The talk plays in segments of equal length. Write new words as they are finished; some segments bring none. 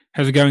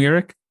How's it going,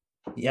 Eric?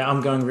 Yeah,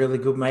 I'm going really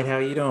good, mate. How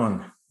are you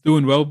doing?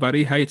 Doing well,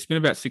 buddy. Hey, it's been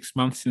about 6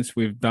 months since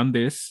we've done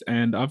this,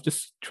 and I've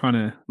just trying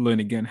to learn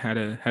again how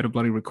to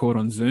bloody record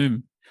on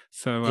Zoom.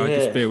 So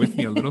just Yeah. bear with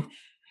me a little.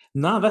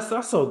 No,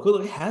 that's all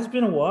good. It has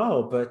been a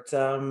while, but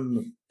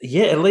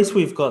yeah, at least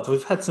we've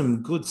had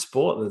some good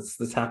sport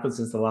that's happened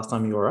since the last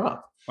time you were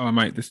up. Oh,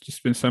 mate, there's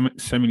just been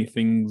so many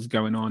things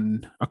going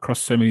on across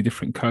so many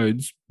different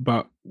codes,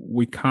 but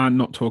we can't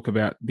not talk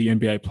about the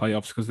NBA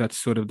playoffs because that's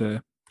sort of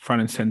the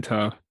front and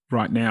center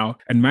right now.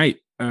 And mate,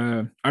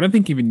 I don't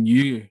think even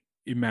you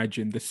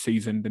imagined the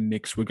season the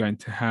Knicks were going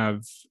to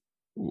have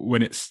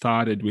when it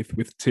started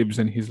with Tibbs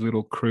and his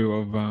little crew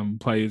of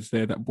players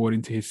there that bought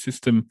into his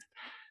system.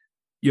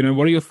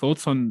 What are your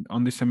thoughts on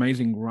this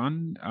amazing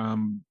run?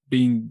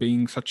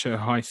 Being such a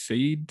high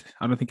seed,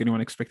 I don't think anyone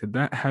expected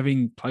that.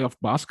 Having playoff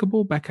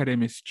basketball back at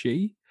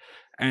MSG,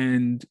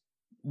 and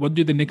what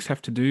do the Knicks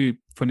have to do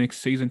for next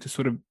season to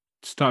sort of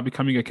start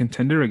becoming a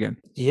contender again?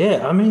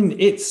 Yeah, I mean,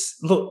 it's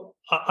look,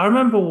 I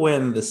remember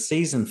when the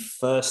season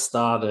first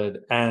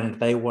started and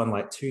they won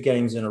like two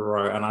games in a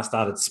row, and I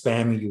started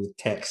spamming you with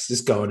texts,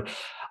 just going,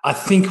 I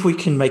think we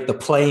can make the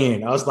play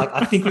in. I was like,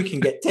 I think we can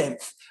get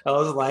 10th. I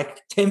was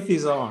like, 10th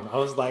is on. I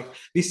was like,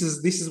 this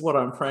is what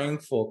I'm praying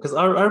for. Because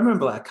I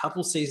remember like a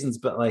couple seasons,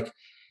 but like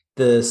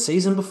the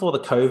season before the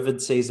COVID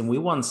season, we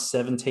won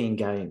 17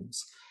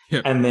 games.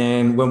 Yep. And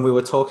then when we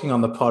were talking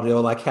on the pod, they were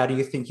like, how do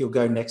you think you'll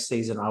go next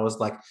season? I was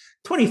like,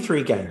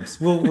 23 games.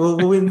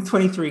 We'll win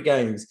 23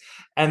 games.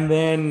 And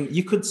then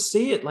you could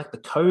see it like the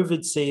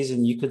COVID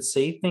season, you could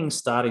see things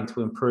starting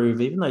to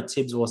improve, even though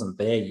Tibbs wasn't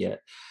there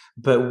yet.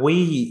 But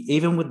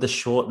even with the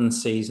shortened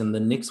season, the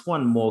Knicks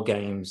won more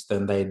games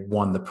than they'd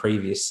won the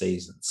previous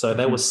season. So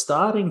they were Mhm.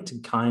 starting to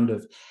kind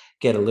of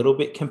get a little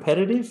bit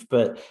competitive.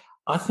 But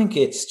I think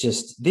it's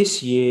just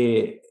this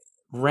year,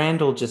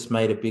 Randall just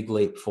made a big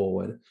leap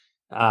forward.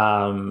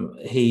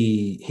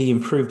 He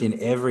improved in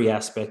every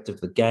aspect of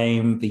the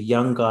game. The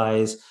young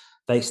guys,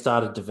 they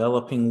started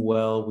developing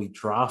well. We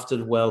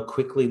drafted well,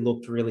 quickly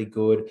looked really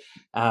good.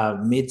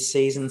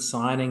 Mid-season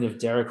signing of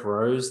Derrick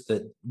Rose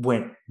that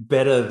went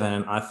better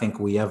than I think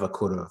we ever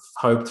could have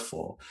hoped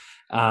for.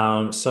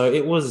 So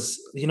it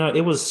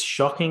was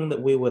shocking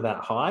that we were that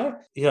high.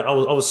 Yeah, I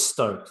was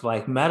stoked.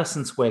 Like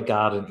Madison Square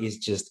Garden is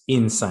just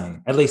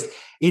insane. At least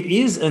it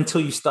is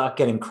until you start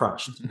getting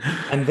crushed.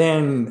 And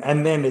then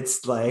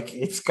it's like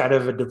it's kind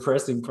of a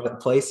depressing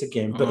place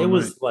again. But Oh, it mate.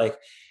 was like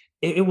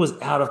it was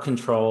out of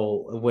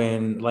control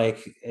when like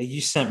you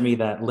sent me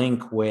that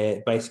link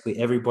where basically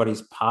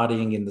everybody's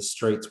partying in the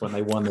streets when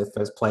they won their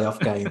first playoff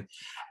game.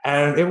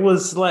 And it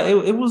was like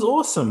it was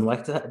awesome,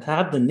 like to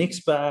have the Knicks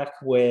back,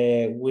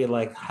 where we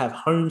like have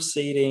home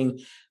seating.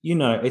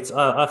 It's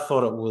I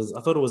thought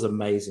it was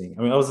amazing.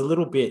 I mean, I was a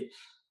little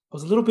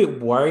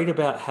bit worried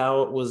about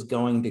how it was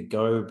going to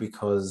go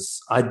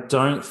because I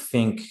don't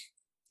think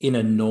in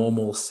a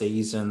normal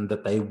season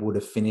that they would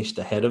have finished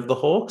ahead of the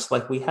Hawks.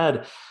 Like we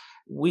had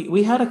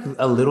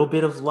a little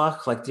bit of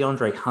luck, like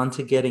DeAndre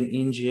Hunter getting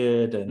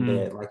injured, and Mm.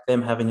 they're like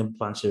them having a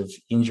bunch of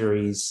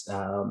injuries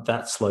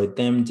that slowed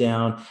them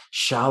down.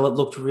 Charlotte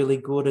looked really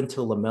good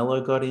until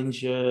LaMelo got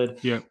injured.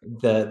 Yep.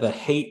 The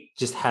Heat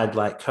just had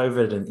like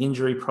COVID and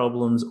injury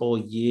problems all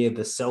year.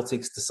 The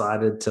Celtics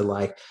decided to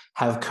like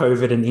have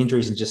COVID and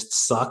injuries and just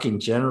suck in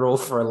general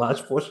for a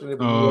large portion of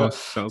the Oh, year.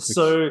 Celtics.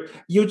 So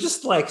you're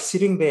just like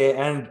sitting there,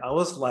 and I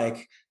was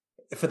like,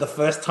 for the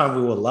first time,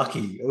 we were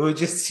lucky. We were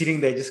just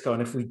sitting there, just going,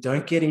 if we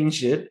don't get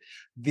injured,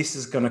 this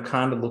is going to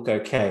kind of look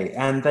okay.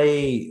 And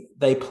they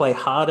play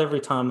hard every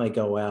time they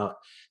go out.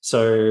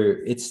 So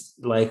it's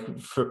like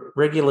for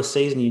regular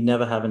season, you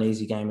never have an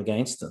easy game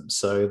against them.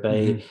 So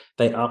they Mhm.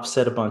 they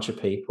upset a bunch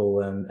of people,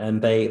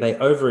 and they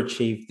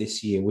overachieved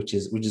this year, which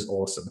is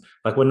awesome.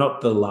 Like we're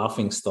not the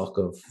laughing stock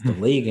of the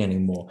league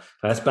anymore.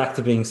 That's back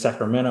to being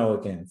Sacramento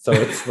again. So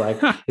it's like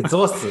it's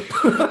awesome.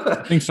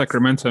 I think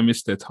Sacramento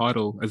missed their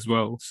title as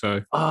well.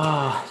 So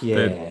Ah, that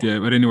yeah. yeah,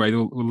 but anyway,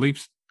 we'll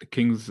leave the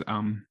Kings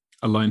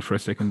alone for a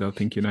second. I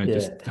think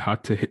just Yeah,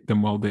 hard to hit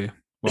them while they're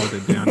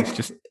down.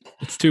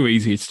 It's too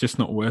easy. It's just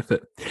not worth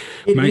it,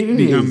 it mate.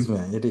 The is,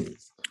 man. It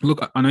is.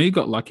 look, I know you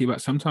got lucky, but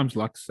sometimes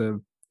luck's a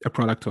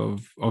product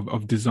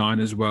of design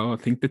as well. I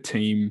think the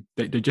team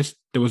they just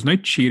there was no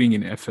cheating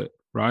in effort.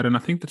 Right, and I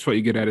think that's what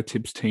you get out of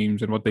Tibbs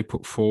teams and what they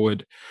put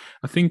forward.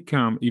 I think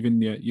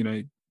even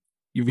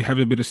you have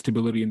a bit of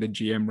stability in the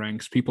GM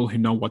ranks, people who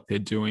know what they're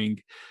doing.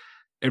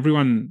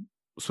 Everyone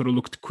sort of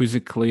looked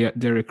quizzically at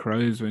Derrick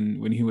Rose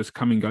when he was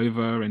coming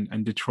over,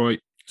 and Detroit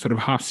sort of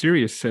half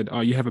serious said, "Oh,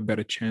 you have a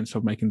better chance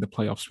of making the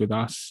playoffs with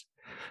us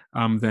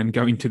than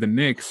going to the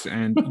Knicks."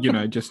 And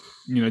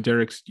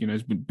Derek's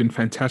has been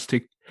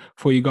fantastic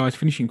for you guys,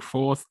 finishing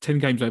fourth, 10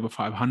 games over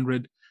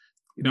 500.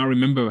 I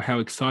remember how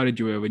excited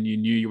you were when you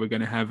knew you were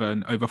going to have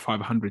an over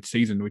 500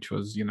 season, which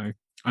was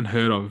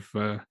unheard of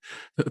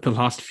the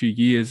last few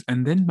years.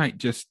 And then, mate,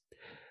 just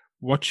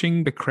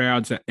watching the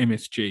crowds at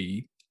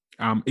MSG,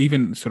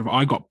 even sort of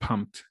I got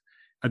pumped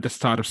at the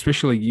start,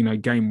 especially,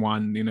 game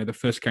one, the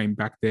first game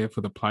back there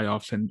for the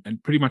playoffs,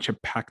 and pretty much a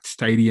packed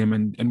stadium,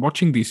 and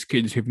watching these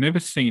kids who've never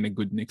seen a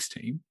good Knicks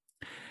team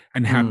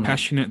and how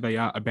passionate they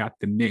are about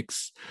the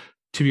Knicks.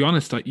 To be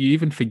honest, like, you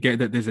even forget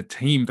that there's a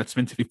team that's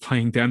meant to be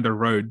playing down the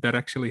road that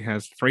actually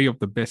has three of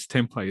the best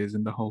 10 players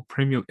in the whole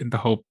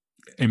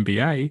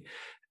NBA.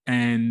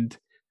 And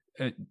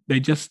they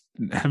just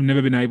have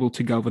never been able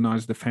to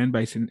galvanize the fan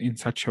base in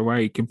such a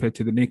way compared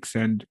to the Knicks.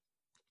 And,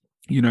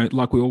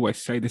 like we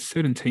always say, there's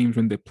certain teams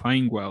when they're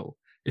playing well,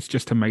 it's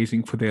just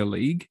amazing for their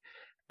league.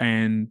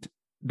 And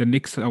the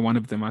Knicks are one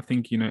of them. I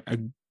think,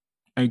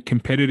 a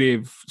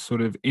competitive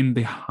sort of in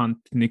the hunt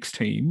Knicks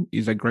team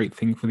is a great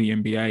thing for the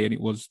NBA. And it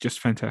was just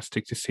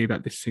fantastic to see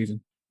that this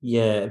season.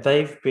 Yeah,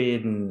 they've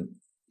been,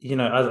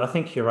 I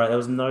think you're right. There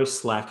was no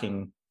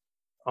slacking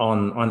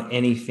on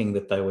anything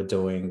that they were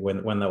doing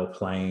when they were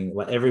playing.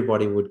 Like,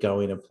 everybody would go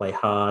in and play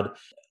hard.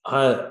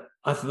 I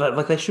feel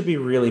like they should be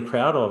really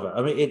proud of it.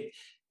 I mean,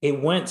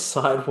 it went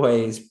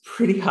sideways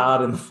pretty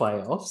hard in the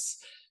playoffs,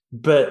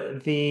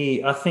 but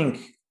I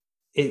think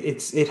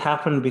it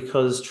happened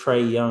because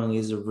Trae Young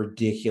is a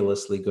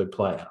ridiculously good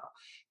player,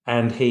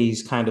 and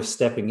he's kind of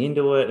stepping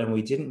into it. And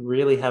we didn't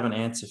really have an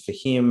answer for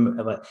him.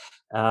 Like,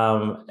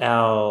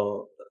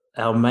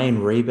 our main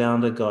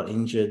rebounder got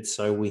injured,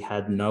 so we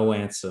had no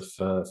answer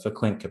for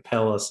Clint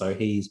Capella. So I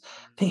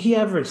think he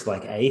averaged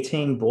like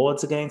 18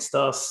 boards against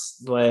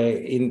us, like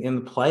in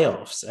the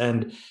playoffs.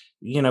 And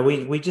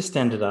we just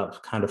ended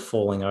up kind of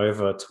falling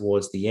over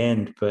towards the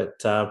end.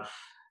 But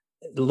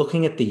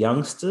looking at the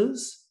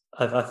youngsters,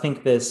 I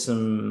think there's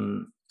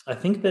some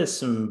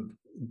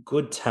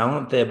good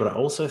talent there, but I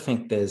also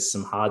think there's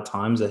some hard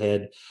times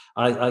ahead.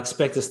 I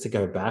expect us to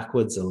go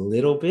backwards a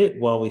little bit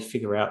while we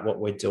figure out what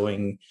we're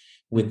doing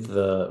with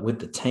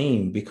the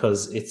team,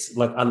 because it's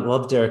like, I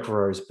love Derrick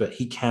Rose, but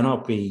he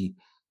cannot be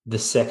the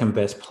second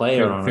best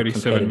player on a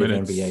competitive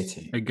NBA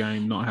team. A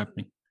game not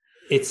happening.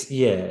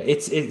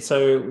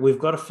 So we've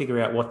got to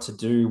figure out what to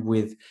do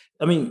with.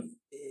 I mean,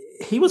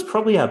 he was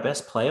probably our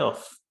best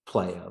playoff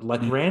player. Like,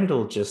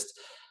 Randall just,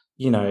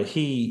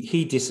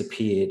 he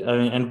disappeared. I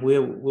mean, and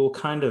we're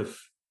kind of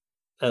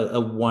a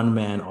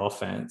one-man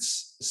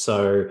offense.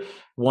 So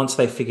once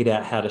they figured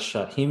out how to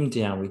shut him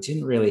down, we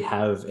didn't really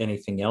have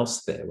anything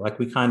else there. Like,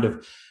 we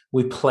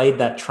played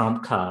that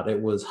trump card.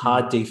 It was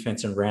hard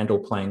defense and Randall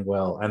playing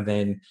well. And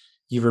then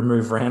you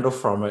remove Randall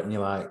from it and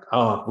you're like,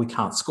 oh, we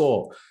can't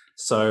score.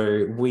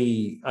 So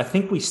I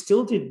think we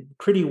still did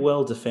pretty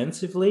well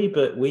defensively,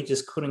 but we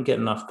just couldn't get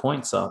enough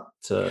points up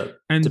to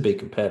be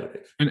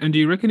competitive. And do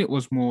you reckon it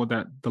was more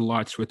that the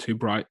lights were too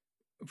bright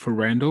for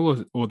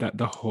Randall, or that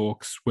the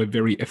Hawks were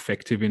very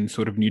effective in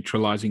sort of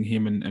neutralizing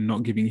him and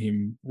not giving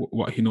him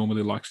what he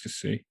normally likes to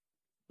see?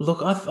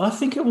 Look, I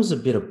think it was a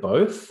bit of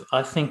both.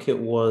 I think it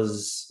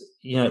was,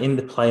 in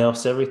the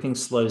playoffs, everything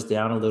slows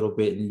down a little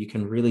bit and you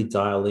can really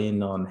dial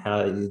in on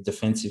how the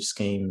defensive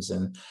schemes.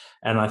 And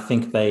I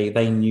think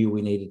they knew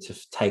we needed to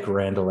take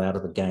Randall out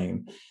of the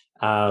game.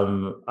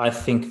 I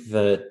think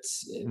that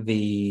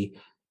they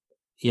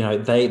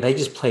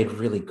just played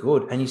really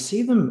good. And you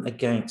see them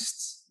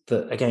against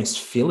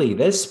Philly.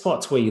 There's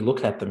spots where you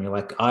look at them, you're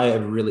like, I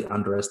have really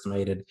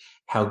underestimated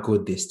how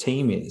good this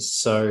team is.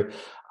 So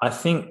I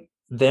think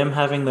them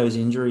having those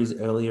injuries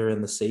earlier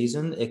in the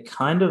season, it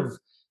kind of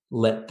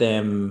let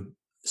them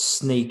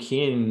sneak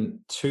in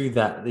to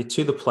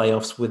the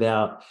playoffs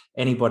without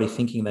anybody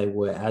thinking they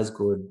were as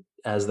good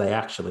as they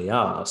actually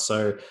are.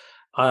 So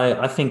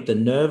I think the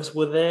nerves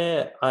were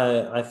there.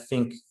 I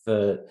think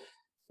that,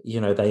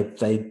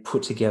 they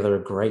put together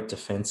a great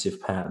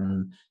defensive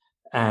pattern.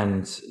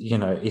 And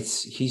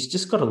he's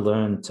just got to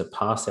learn to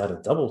pass out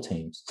of double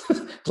teams.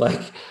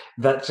 Like,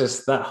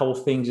 that whole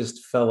thing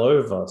just fell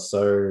over.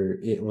 So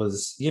it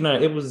was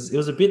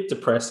a bit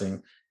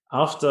depressing.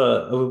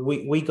 After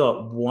we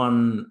got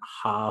one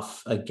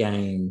half a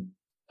game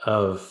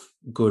of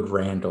good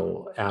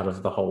Randall out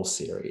of the whole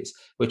series,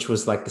 which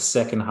was like the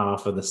second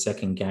half of the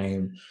second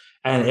game.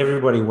 And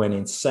everybody went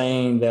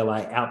insane. They're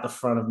like out the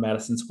front of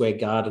Madison Square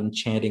Garden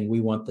chanting, "We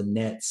want the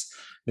Nets."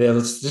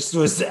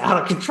 Was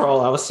out of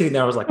control. I was sitting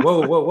there. I was like,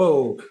 "Whoa, whoa,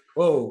 whoa,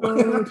 whoa!"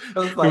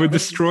 Like, they were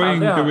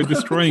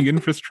destroying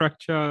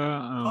infrastructure.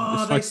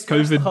 It's like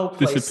COVID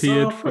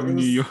disappeared from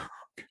New York.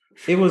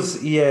 It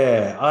was,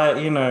 yeah.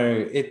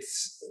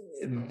 It's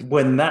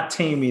when that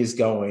team is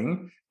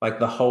going, like,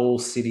 the whole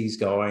city's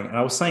going. And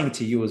I was saying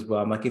to you as well,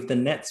 I'm like, if the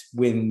Nets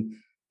win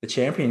the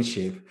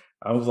championship,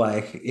 I was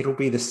like, it'll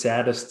be the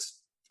saddest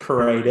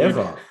parade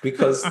ever,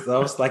 because I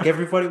was like,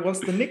 everybody wants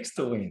the Knicks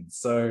to win.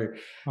 So,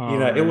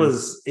 it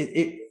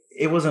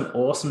was an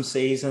awesome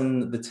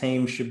season. The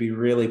team should be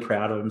really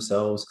proud of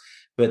themselves,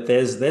 but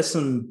there's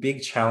some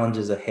big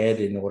challenges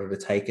ahead in order to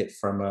take it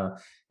from a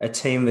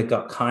team that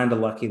got kind of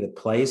lucky that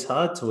plays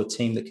hard to a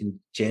team that can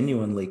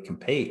genuinely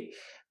compete.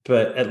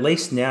 But at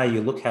least now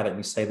you look at it and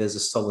you say there's a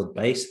solid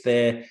base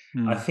there.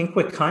 I think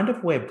we're kind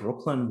of where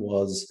Brooklyn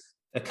was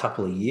a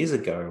couple of years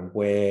ago,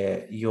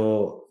 where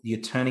you're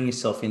turning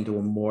yourself into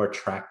a more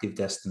attractive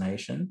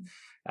destination.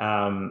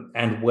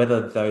 and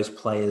whether those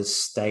players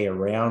stay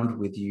around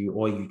with you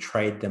or you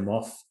trade them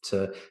off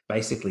to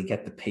basically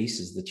get the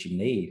pieces that you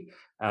need.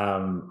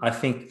 I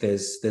think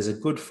there's a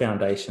good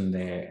foundation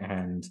there,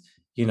 and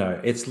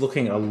it's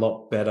looking a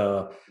lot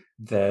better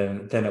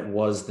than it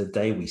was the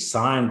day we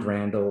signed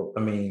Randall.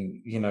 I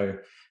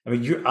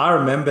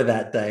remember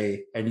that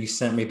day, and you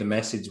sent me the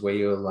message where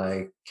you were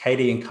like,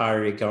 Katie and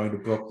Kyrie are going to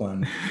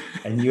Brooklyn,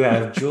 and you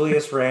have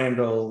Julius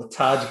Randle,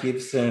 Taj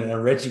Gibson,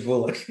 and Reggie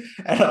Bullock.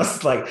 And I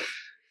was like,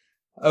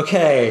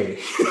 okay.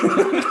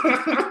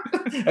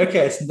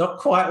 Okay, it's not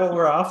quite what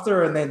we're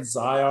after. And then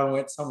Zion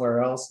went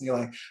somewhere else, and you're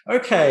like,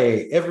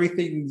 okay,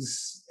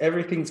 everything's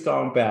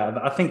gone bad.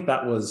 I think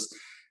that was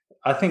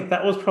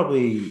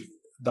probably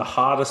the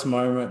hardest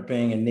moment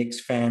being a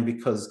Knicks fan,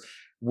 because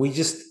we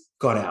just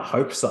got our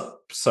hopes up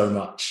so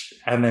much.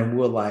 And then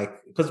we're like,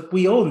 because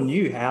we all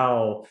knew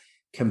how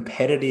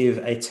competitive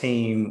a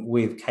team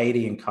with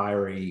Katie and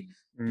Kyrie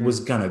was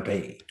going to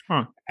be.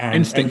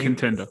 Instant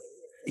contender.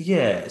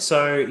 Yeah.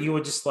 So you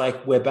were just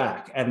like, we're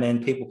back. And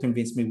then people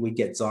convinced me we'd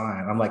get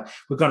Zion. I'm like,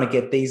 we're going to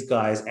get these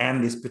guys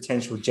and this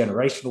potential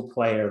generational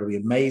player. It'll be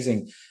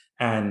amazing.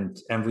 And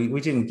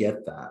we didn't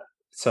get that.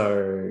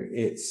 So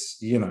it's,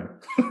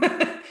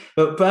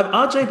 but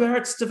RJ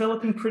Barrett's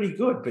developing pretty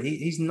good, but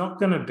he's not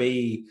going to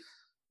be,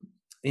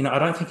 I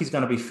don't think he's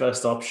going to be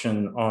first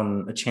option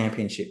on a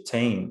championship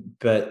team,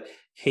 but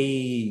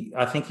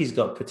I think he's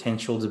got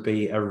potential to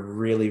be a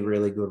really,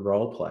 really good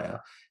role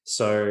player.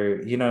 So,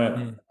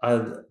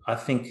 I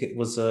think it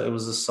was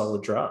a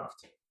solid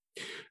draft.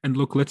 And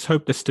look, let's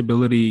hope the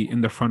stability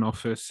in the front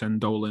office and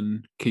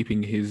Dolan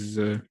keeping his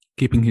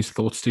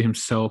thoughts to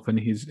himself and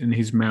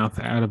his mouth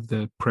out of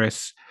the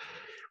press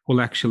will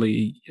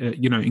actually,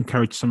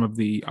 encourage some of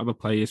the other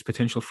players,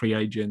 potential free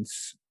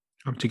agents,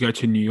 to go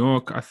to New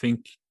York. I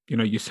think,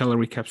 your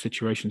salary cap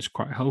situation is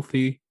quite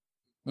healthy.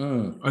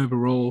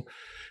 Overall.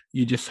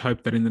 You just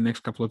hope that in the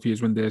next couple of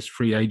years, when there's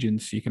free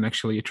agents, you can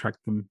actually attract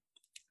them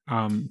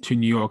to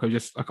New York. I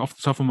just, like, off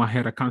the top of my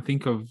head, I can't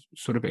think of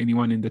sort of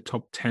anyone in the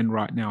top 10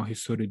 right now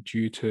who's sort of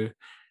due to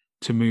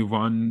move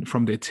on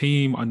from their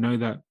team. I know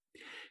that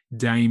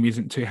Dame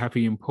isn't too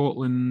happy in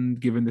Portland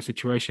given the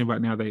situation,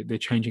 but now they're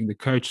changing the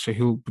coach, so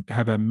he'll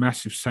have a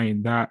massive say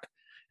in that.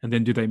 And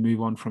then do they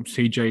move on from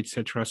CJ,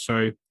 etc.?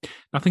 So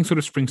nothing sort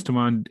of springs to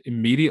mind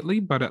immediately,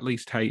 but at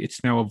least, hey,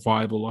 it's now a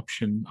viable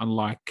option,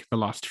 unlike the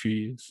last few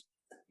years.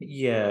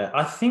 Yeah,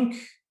 I think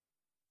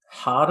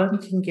Harden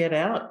can get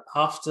out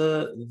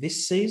after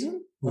this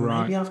season, or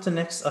maybe after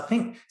next. I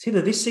think it's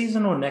either this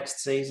season or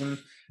next season.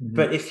 Mm-hmm.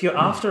 But if you're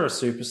after a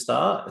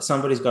superstar,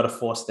 somebody's got to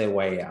force their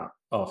way out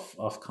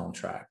off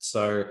contract.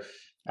 So,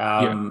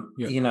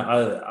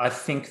 I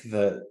think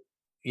that,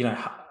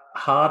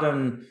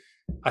 Harden,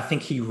 I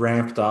think he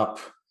ramped up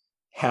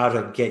how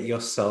to get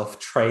yourself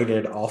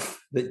traded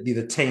off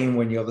the team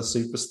when you're the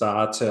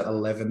superstar to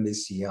 11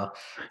 this year.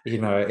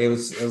 It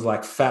was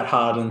like Fat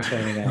Harden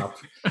turning up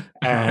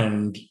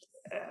and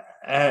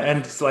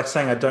it's like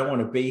saying, I don't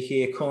want to be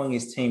here, calling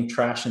his team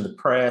trash in the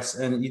press.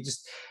 And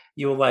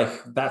you're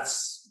like,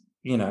 that's,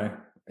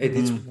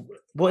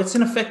 it's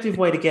an effective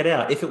way to get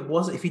out.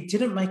 If he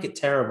didn't make it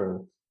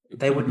terrible,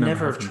 they would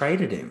never have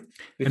traded him,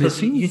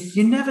 because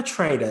you never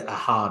trade a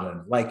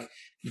Harden. Like,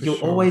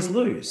 you'll always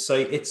lose.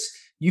 So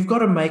you've got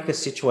to make a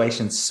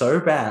situation so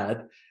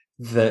bad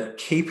that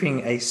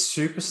keeping a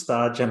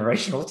superstar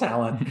generational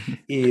talent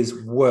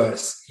is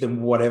worse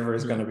than whatever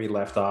is going to be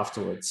left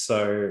afterwards.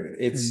 So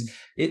it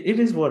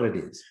is what it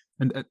is.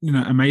 And,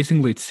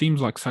 amazingly, it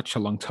seems like such a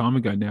long time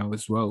ago now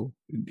as well,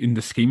 in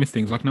the scheme of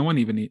things. Like, no one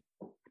even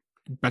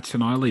bats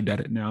an eyelid at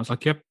it now. It's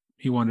like, yep,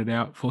 he wanted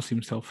out, forced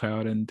himself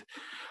out. And,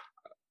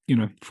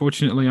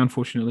 fortunately,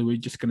 unfortunately, we're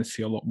just going to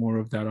see a lot more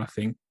of that, I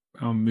think,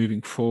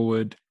 moving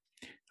forward.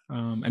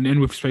 And then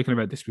we've spoken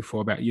about this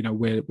before, about,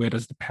 where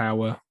does the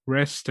power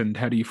rest, and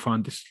how do you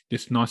find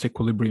this nice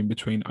equilibrium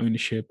between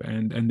ownership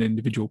and the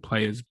individual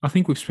players. I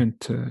think we've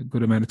spent a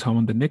good amount of time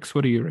on the Knicks.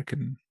 What do you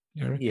reckon,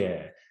 Eric?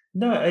 Yeah.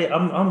 No,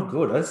 I'm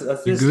good.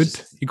 You're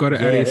good? You got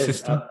it out of your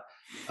system?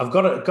 I've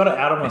got it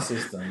out of my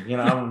system. We're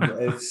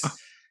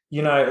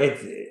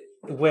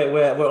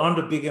on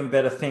to bigger and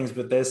better things,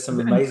 but there's some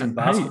amazing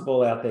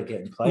basketball out there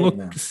getting played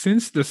now.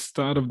 Since the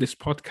start of this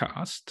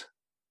podcast,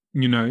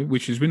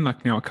 which has been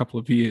like now a couple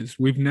of years,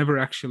 we've never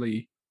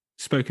actually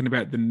spoken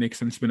about the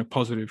Knicks, and it's been a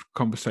positive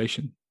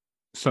conversation.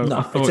 So no,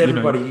 I thought, it's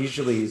everybody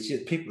usually. It's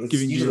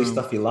usually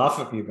stuff you laugh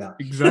at me about.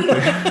 Exactly.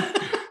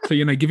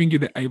 So giving you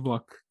the A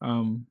block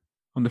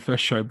on the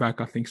first show back,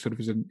 I think sort of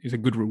is a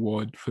good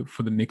reward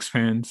for the Knicks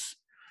fans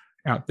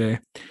out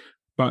there.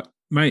 But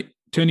mate,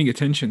 turning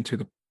attention to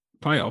the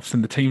playoffs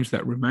and the teams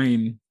that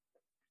remain,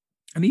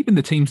 and even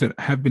the teams that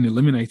have been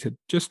eliminated,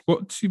 just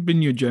what's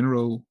been your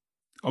general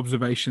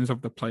observations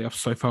of the playoffs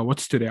so far? What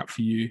stood out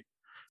for you?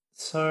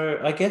 So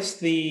I guess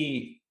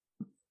the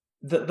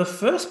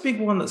first big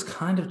one that's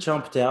kind of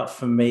jumped out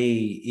for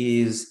me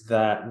is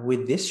that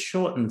with this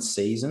shortened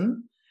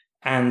season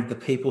and the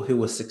people who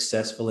were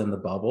successful in the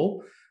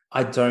bubble,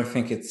 I don't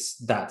think it's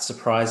that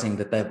surprising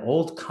that they've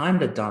all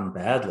kind of done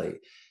badly.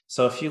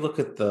 So if you look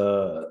at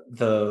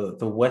the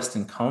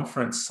Western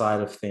Conference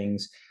side of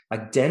things,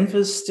 like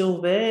Denver's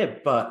still there,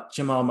 but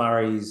Jamal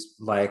Murray's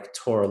like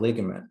tore a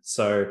ligament.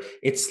 So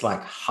it's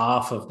like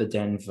half of the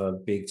Denver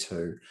big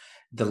two.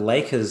 The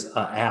Lakers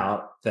are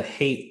out. The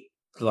Heat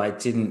like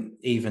didn't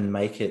even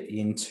make it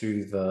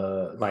into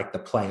the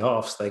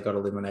playoffs. They got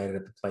eliminated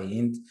at the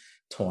play-in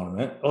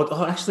tournament.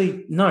 Or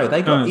actually, no,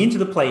 they got into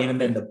the play-in and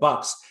then the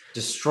Bucks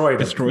destroyed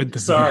them.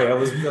 Sorry, yeah. I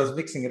was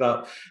mixing it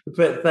up.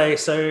 But they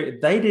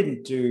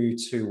didn't do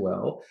too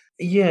well.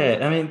 Yeah,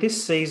 I mean,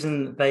 this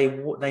season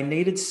they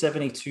needed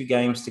 72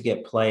 games to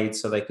get played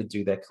so they could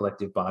do their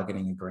collective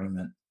bargaining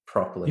agreement Yeah.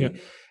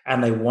 properly,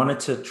 and they wanted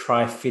to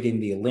try fit in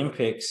the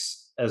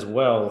Olympics as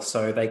well.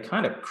 So they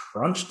kind of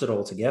crunched it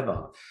all together,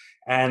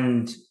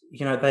 and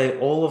they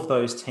all of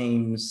those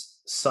teams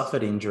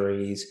suffered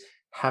injuries,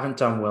 haven't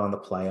done well in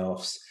the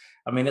playoffs.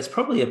 I mean, it's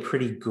probably a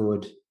pretty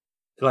good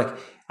like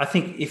I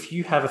think if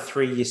you have a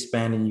 3-year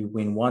span and you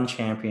win one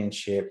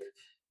championship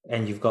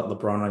and you've got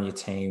LeBron on your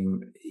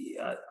team,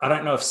 I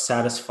don't know if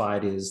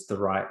satisfied is the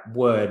right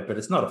word, but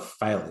it's not a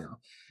failure.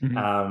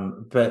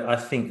 Mhm. But I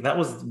think that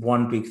was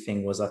one big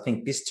thing was I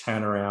think this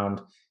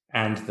turnaround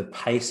and the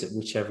pace at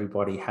which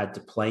everybody had to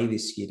play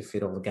this year to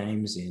fit all the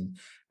games in,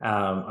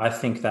 I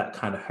think that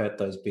kind of hurt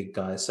those big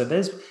guys. So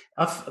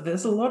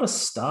there's a lot of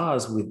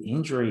stars with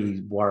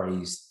injury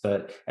worries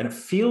and it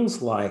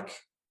feels like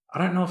I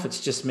don't know if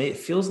it's just me. It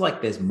feels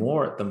like there's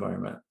more at the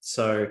moment.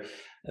 So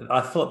I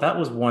thought that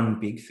was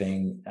one big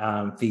thing.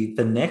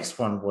 The next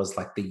one was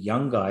like the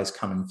young guys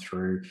coming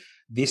through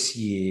this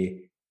year.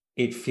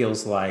 It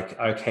feels like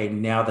okay,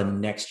 now the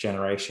next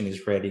generation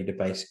is ready to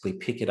basically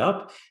pick it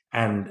up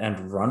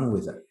and run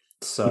with it.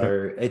 Yeah.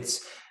 So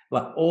it's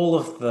like all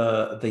of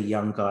the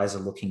young guys are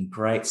looking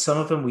great. Some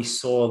of them we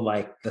saw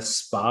like the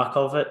spark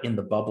of it in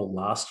the bubble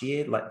last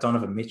year. Like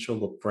Donovan Mitchell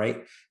looked great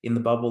in the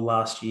bubble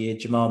last year.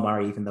 Jamal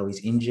Murray, even though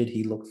he's injured,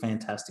 he looked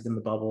fantastic in the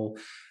bubble.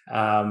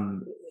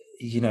 Um,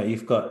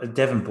 you've got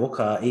Devin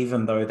Booker,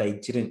 even though they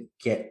didn't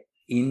get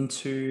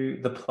into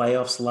the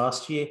playoffs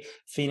last year,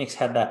 Phoenix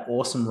had that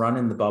awesome run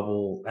in the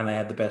bubble and they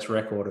had the best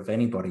record of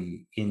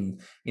anybody in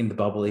the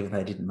bubble, even though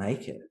they didn't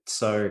make it.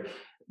 So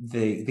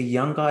the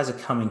young guys are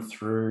coming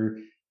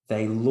through.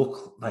 They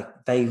look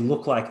like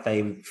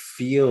they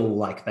feel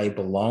like they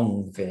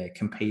belong there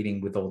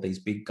competing with all these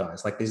big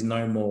guys. Like there's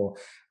no more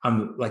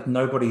like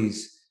nobody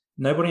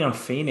on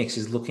Phoenix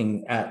is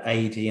looking at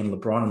AD and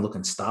LeBron and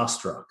looking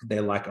starstruck.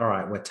 They're like, all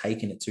right, we're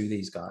taking it to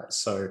these guys.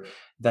 So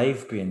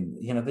they've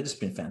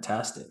just been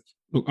fantastic.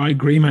 Look, I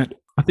agree, Matt.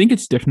 I think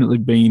it's definitely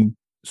been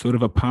sort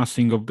of a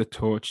passing of the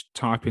torch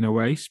type in a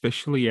way,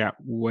 especially out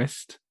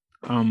west.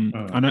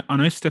 I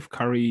know Steph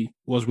Curry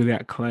was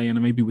without Clay, and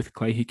maybe with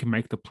Clay he can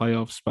make the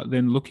playoffs. But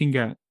then looking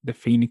at the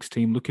Phoenix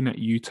team, looking at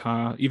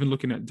Utah, even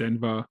looking at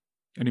Denver,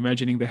 and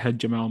imagining they had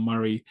Jamal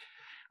Murray,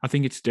 I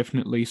think it's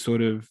definitely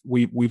sort of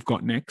we've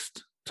got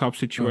next type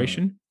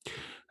situation.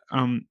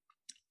 Um,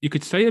 you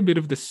could say a bit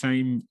of the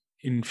same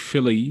in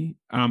Philly,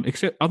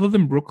 except other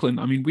than Brooklyn.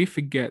 I mean, we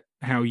forget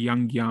how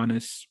young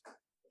Giannis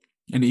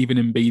and even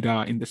Embiid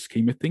are in the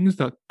scheme of things,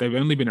 that they've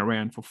only been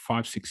around for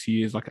 5-6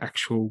 years, like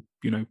actual,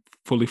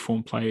 fully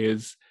formed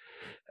players.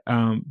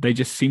 They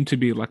just seem to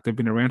be like they've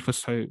been around for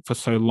so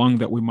long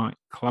that we might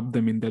club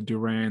them in the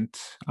Durant,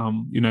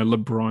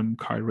 LeBron,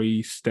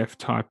 Kyrie, Steph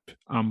type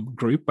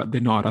group, but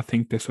they're not. I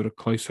think they're sort of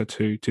closer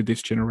to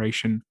this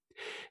generation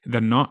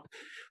than not.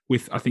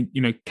 With I think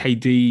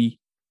KD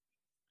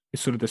is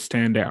sort of the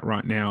standout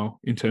right now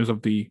in terms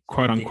of the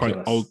quote unquote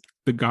Ridiculous.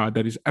 the guard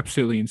that is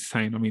absolutely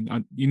insane. I mean,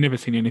 you've never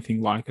seen anything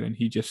like it, and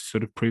he just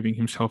sort of proving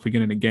himself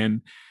again and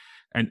again.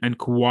 And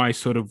Kawhi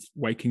sort of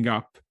waking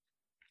up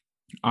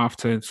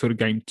after sort of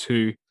game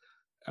 2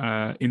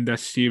 in that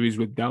series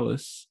with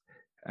Dallas,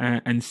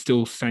 and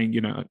still saying,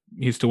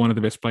 he's still one of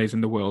the best players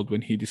in the world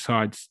when he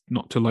decides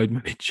not to load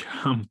manage,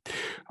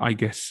 I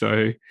guess.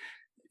 So,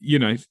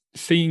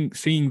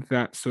 seeing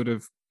that sort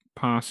of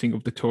passing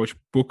of the torch,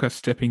 Booker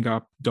stepping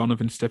up,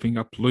 Donovan stepping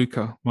up,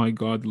 Luka, my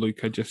God,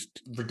 Luka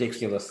just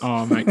Ridiculous.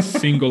 oh mate,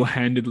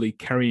 single-handedly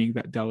carrying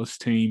that Dallas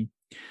team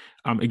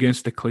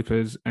against the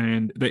Clippers,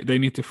 and they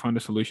need to find a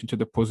solution to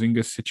the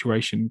Porzingis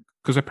situation,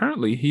 because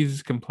apparently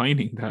he's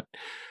complaining that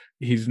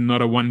he's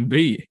not a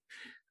 1B,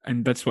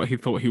 and that's what he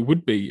thought he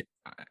would be.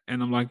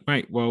 And I'm like,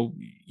 mate, well,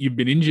 you've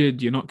been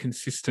injured, you're not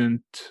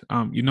consistent,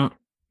 you're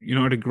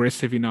not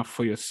aggressive enough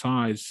for your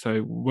size.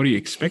 So what are you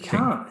expecting?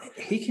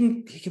 He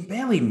can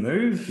barely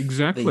move these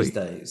Exactly.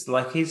 days.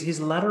 Like his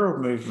lateral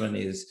movement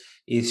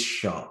is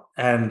shot.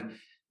 And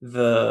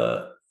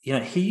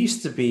he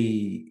used to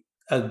be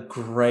a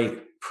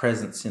great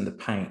presence in the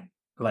paint.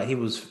 Like he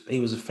was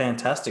a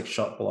fantastic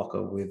shot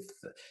blocker with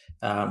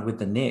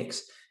the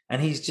Knicks.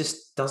 And he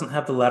just doesn't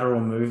have the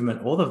lateral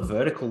movement or the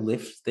vertical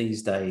lift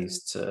these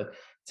days to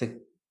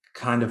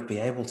kind of be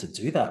able to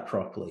do that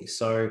properly.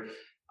 So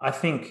I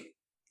think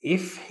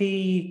if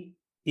he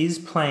is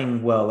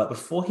playing well. Like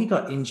before he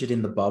got injured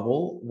in the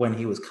bubble, when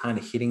he was kind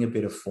of hitting a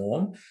bit of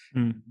form,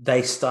 Mm.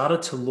 they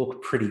started to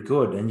look pretty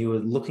good. And you were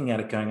looking at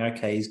it going,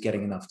 okay, he's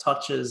getting enough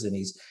touches and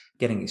he's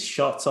getting his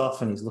shots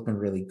off and he's looking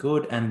really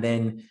good. And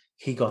then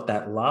he got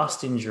that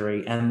last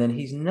injury, and then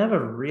he's never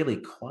really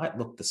quite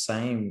looked the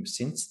same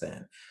since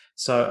then.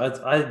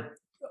 So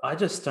I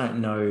just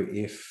don't know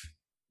if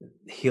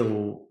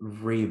he'll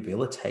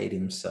rehabilitate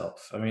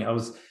himself. I mean, I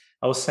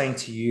was saying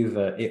to you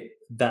that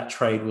that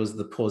trade was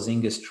the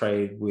Porzingis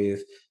trade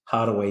with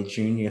Hardaway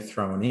Jr.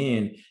 thrown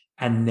in,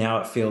 and now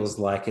it feels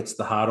like it's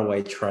the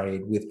Hardaway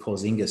trade with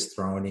Porzingis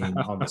thrown in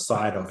on the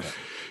side of it.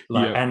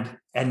 Like, Yeah.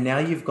 and now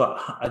you've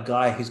got a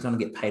guy who's going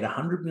to get paid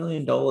 $100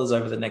 million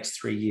over the next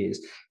 3 years.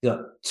 You got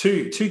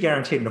two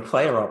guaranteed and a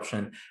player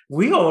option.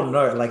 We all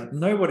know, like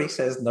nobody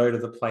says no to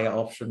the player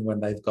option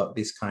when they've got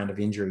this kind of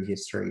injury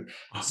history.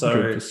 So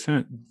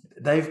 100%.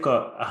 they've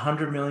got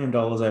 $100 million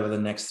over the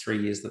next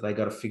 3 years that they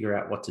got to figure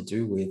out what to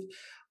do with.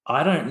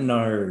 I don't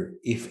know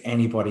if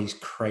anybody's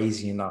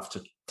crazy enough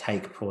to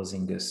take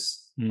Porzingis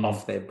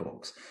off their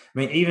books. I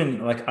mean,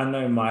 even like I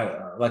know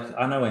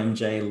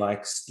MJ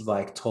likes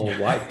like tall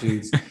white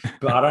dudes,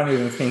 but I don't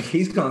even think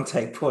he's going to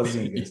take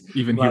Porzingis.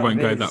 Even like, he won't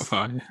go that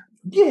far.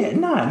 Yeah,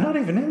 no, not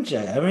even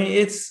MJ. I mean,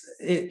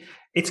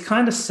 it's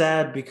kind of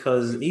sad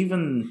because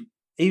even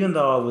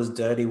though I was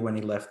dirty when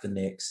he left the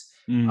Knicks,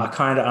 I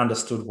kind of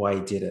understood why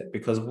he did it,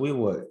 because we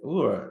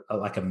were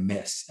like a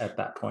mess at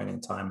that point in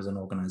time as an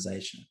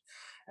organization.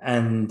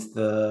 And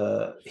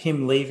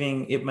him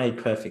leaving, it made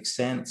perfect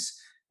sense.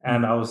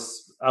 And I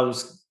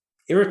was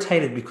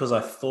irritated because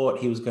I thought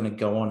he was going to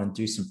go on and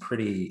do some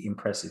pretty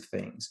impressive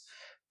things.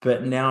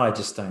 But now I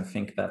just don't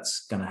think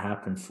that's going to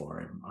happen for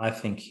him. I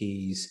think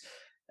he's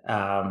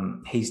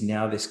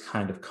now this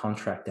kind of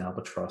contract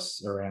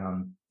albatross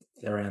around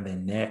their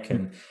neck,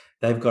 and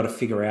they've got to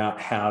figure out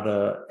how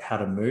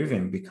to move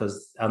him,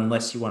 because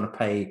unless you want to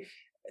pay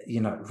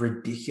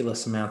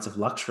ridiculous amounts of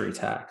luxury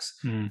tax,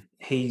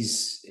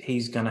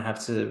 he's going to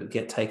have to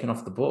get taken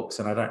off the books,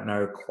 and I don't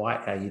know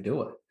quite how you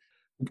do it.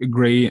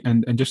 Agree.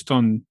 And just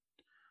on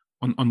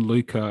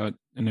Luka,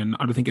 and then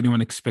I don't think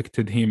anyone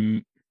expected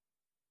him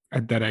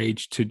at that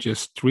age to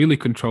just really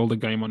control the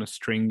game on a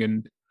string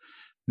and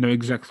know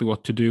exactly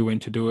what to do, when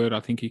to do it. I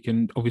think he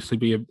can obviously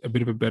be a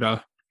bit of a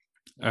better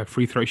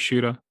free throw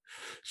shooter.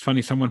 It's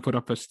funny, someone put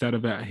up a stat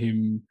about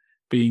him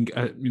being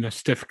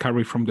Steph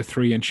Curry from the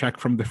three and Shaq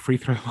from the free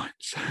throw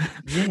lines.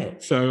 Yeah.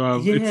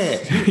 So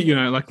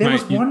it's, there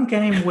was one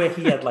game where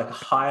he had like a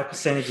higher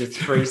percentage of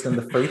threes than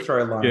the free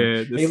throw line.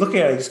 Yeah, you look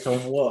at it, you just go,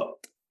 what?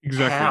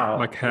 Exactly. How?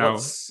 Like how?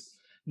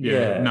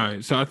 No.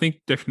 So I think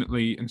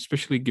definitely, and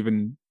especially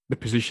given the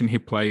position he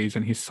plays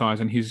and his size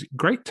and his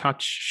great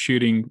touch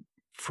shooting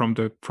from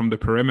the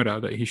perimeter,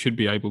 that he should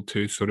be able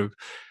to sort of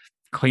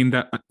clean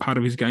that part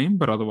of his game.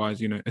 But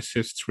otherwise,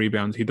 assists,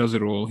 rebounds, he does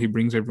it all. He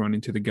brings everyone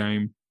into the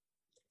game.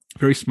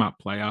 Very smart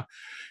player,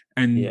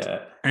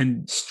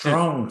 and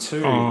strong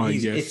too.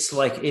 It's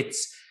like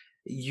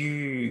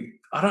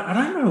I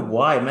don't know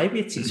why. Maybe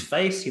it's his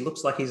face. He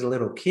looks like he's a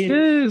little kid.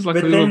 Yeah, it's like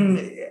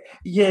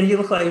you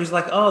look like he was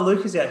like, oh,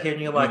 Luka's out here,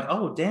 and you're like,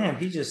 oh, damn,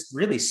 he just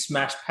really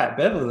smashed Pat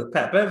Bev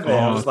there.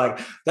 I was like,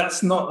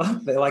 that's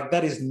not like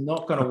that is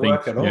not going to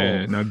work at all.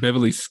 Yeah, no,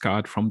 Beverly's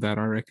scarred from that,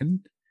 I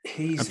reckon.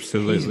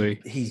 Absolutely.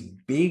 He's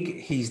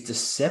big. He's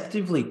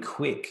deceptively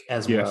quick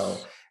as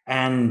well.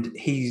 And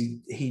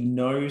he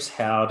knows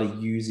how to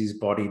use his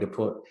body to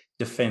put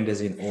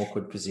defenders in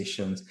awkward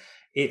positions.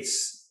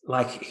 It's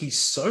like he's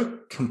so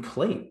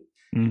complete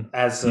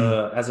as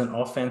an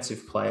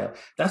offensive player.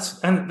 That's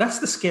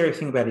the scary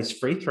thing about his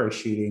free throw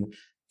shooting.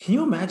 Can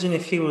you imagine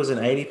if he was an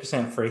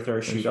 80% free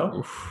throw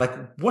shooter?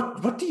 Like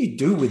what do you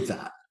do with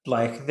that?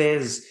 Like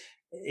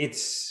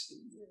it's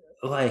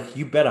like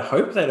you better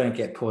hope they don't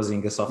get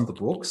Porzingis off the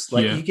books.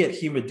 Like you get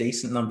him a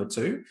decent number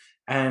 2.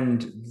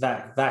 And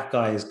that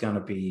guy is going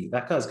to be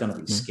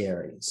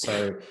scary.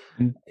 So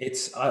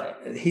it's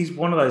he's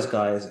one of those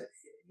guys.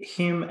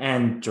 Him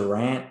and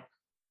Durant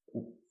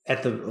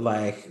at the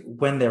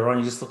when they're on,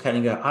 you just look at it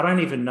and go, I don't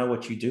even know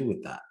what you do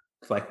with that.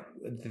 Like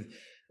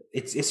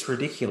it's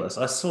ridiculous.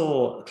 I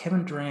saw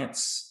Kevin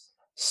Durant's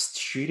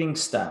shooting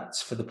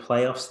stats for the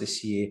playoffs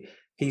this year.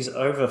 He's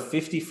over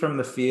 50 from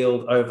the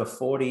field, over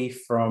 40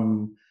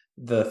 from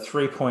the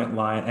 3-point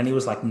line, and he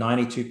was like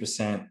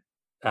 92%.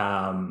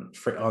 On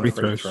free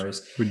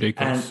throws.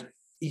 Ridiculous.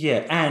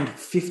 And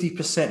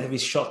 50% of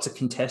his shots are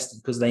contested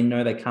because they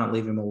know they can't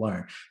leave him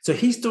alone. So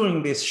he's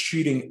doing this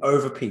shooting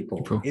over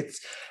people.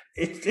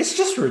 It's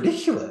just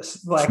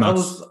ridiculous. Like I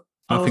was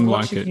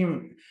watching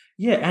him.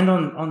 Yeah, and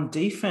on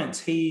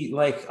defense,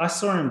 I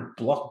saw him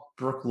block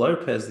Brook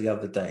Lopez the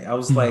other day. I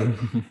was like,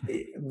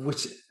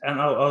 I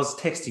was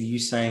texting you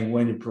saying,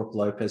 when did Brook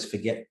Lopez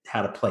forget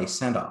how to play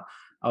center?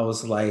 I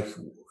was like,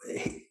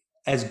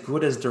 as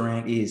good as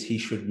Durant is, he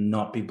should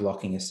not be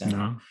blocking a center.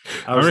 No.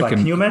 I was like,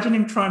 can you imagine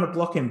him trying to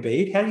block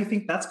Embiid? How do you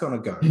think that's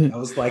going to go? I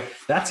was like,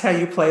 that's how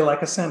you play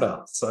like a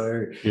center.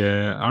 So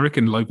yeah, I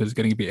reckon Lopez is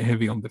getting a bit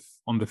heavy on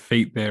the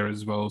feet there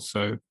as well.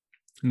 So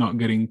not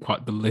getting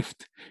quite the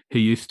lift he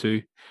used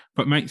to.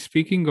 But mate,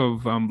 speaking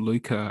of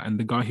Luca and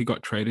the guy he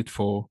got traded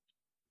for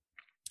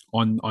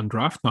on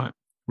draft night,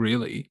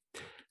 really.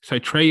 So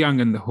Trey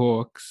Young and the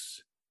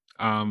Hawks,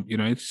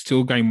 it's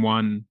still game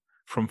one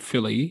from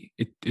Philly.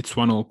 It's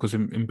 1-1 because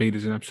Embiid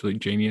is an absolute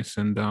genius,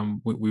 and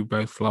we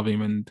both love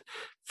him. And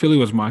Philly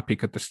was my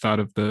pick at the start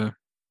of the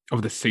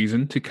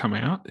season to come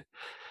out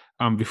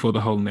before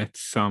the whole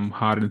Nets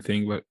Harden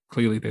thing, but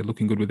clearly they're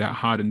looking good without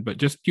Harden. But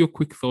just your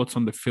quick thoughts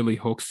on the Philly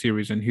Hawks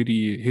series, and who do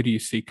you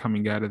see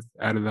coming out of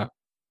that?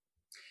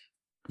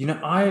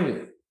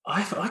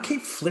 I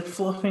keep flip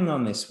flopping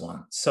on this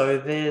one.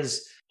 So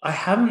I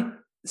haven't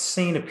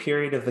seen a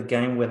period of the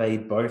game where they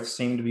both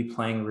seem to be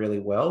playing really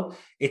well.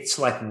 It's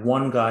like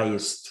one guy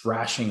is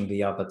thrashing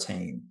the other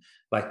team.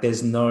 Like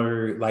there's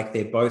no, like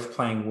they're both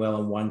playing well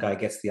and one guy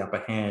gets the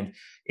upper hand.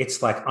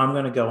 It's like, I'm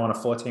going to go on a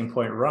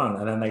 14-point run.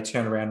 And then they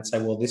turn around and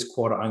say, well, this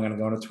quarter, I'm going to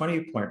go on a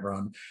 20-point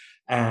run.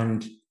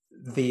 And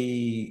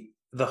the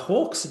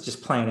Hawks are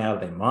just playing out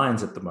of their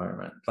minds at the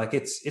moment. Like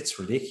it's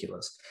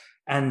ridiculous.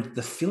 And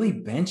the Philly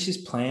bench is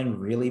playing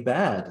really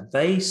bad.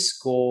 They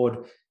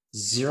scored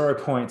 0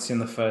 points in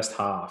the first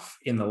half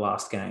in the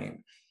last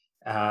game.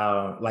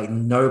 Like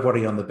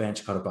nobody on the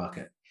bench got a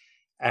bucket.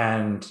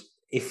 And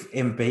if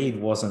Embiid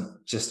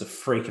wasn't just a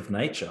freak of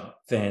nature,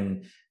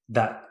 then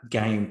that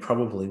game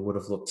probably would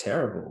have looked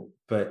terrible.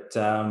 But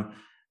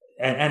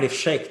and if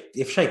Shake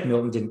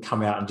Milton didn't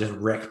come out and just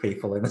wreck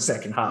people in the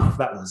second half,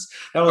 that was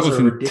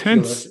a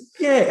ridiculous. Intense.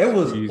 Yeah, it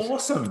was Jeez.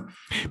 awesome.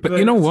 But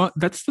you know what?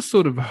 That's the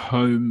sort of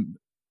home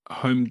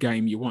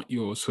game you want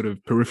your sort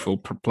of peripheral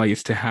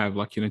players to have.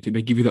 Like,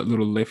 they give you that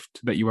little lift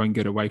that you won't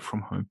get away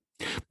from home.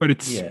 But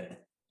it's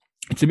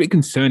a bit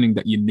concerning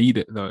that you need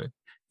it though,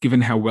 given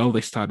how well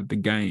they started the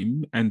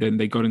game, and then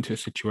they got into a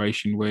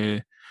situation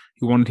where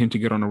you wanted him to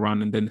get on a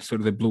run, and then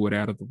sort of they blew it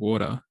out of the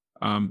water.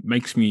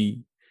 Makes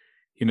me,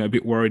 a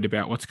bit worried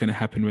about what's going to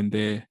happen when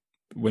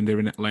they're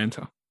in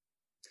Atlanta.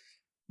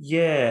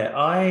 Yeah,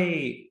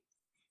 I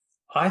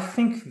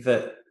think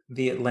that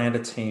the Atlanta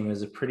team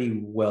is a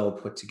pretty well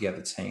put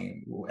together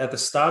team. At the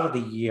start of the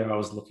year, I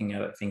was looking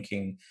at it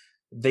thinking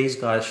these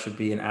guys should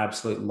be an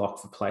absolute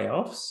lock for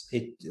playoffs.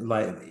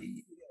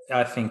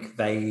 I think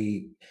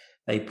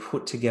they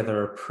put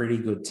together a pretty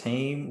good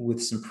team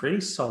with some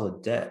pretty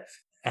solid depth.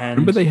 And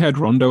remember they had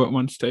Rondo at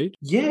one stage?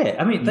 Yeah,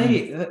 I mean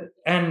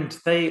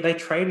they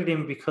traded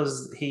him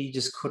because he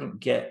just couldn't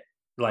get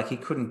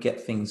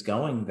things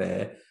going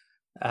there.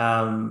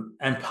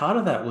 And part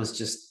of that was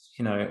just,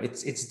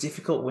 it's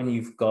difficult when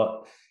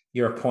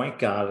you're a point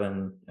guard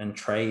and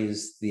Trey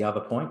is the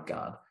other point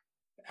guard.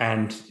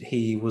 And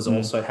he was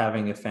also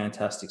having a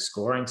fantastic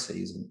scoring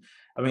season.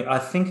 I mean, I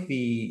think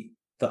the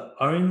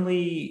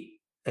only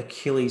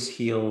Achilles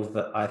heel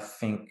that I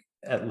think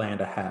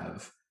Atlanta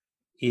have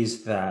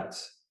is that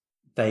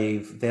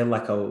they're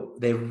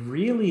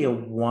really a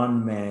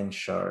one-man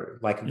show.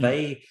 Like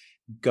they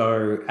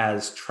go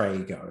as Trey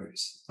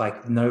goes.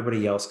 Like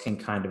nobody else can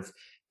kind of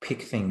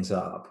pick things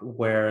up.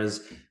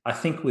 Whereas I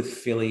think with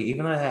Philly,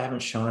 even though they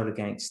haven't shown it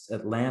against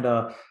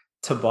Atlanta,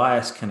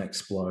 Tobias can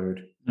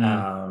explode.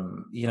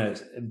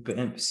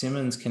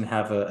 Simmons can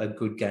have a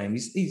good game.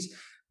 He's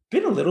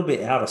been a little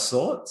bit out of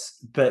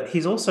sorts, but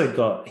he's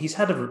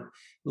had a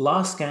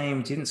last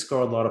game, didn't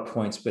score a lot of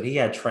points, but he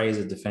had Trey as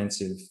a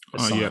defensive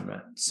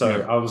assignment.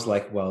 I was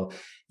like, well,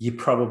 you're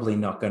probably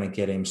not going to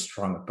get him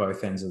strong at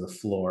both ends of the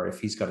floor if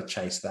he's got to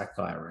chase that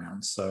guy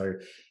around. So,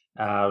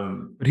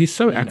 but he's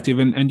so active,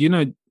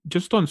 and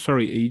just on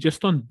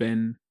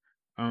Ben,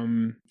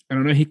 and I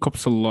know he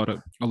cops a lot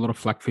of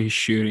flack for his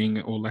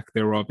shooting or lack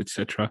thereof,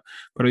 etc.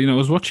 But I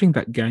was watching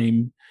that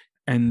game,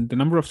 and the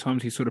number of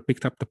times he sort of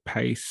picked up the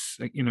pace,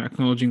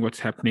 acknowledging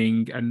what's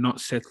happening and not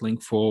settling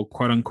for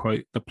quote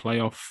unquote the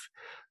playoff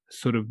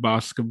sort of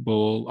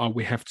basketball. Oh,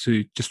 we have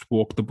to just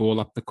walk the ball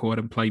up the court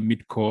and play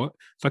mid court.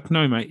 It's like,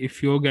 no, mate,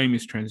 if your game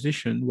is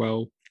transition,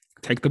 well,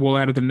 take the ball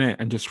out of the net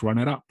and just run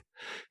it up.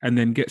 And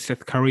then get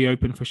Seth Curry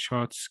open for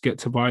shots, get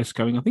Tobias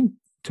going. I think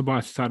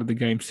Tobias started the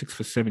game 6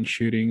 for 7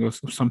 shooting or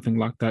something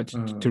like that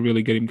to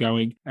really get him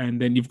going.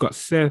 And then you've got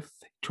Seth,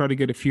 try to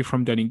get a few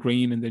from Danny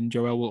Green, and then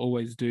Joel will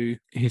always do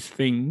his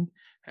thing.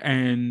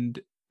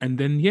 And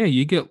then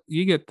you get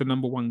the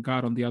number one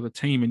guard on the other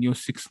team, and you're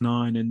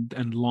 6'9"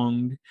 and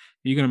long.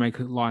 You're going to make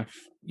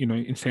life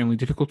insanely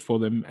difficult for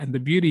them. And the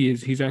beauty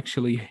is he's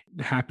actually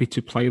happy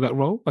to play that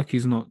role. Like he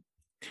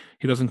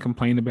doesn't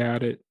complain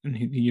about it, and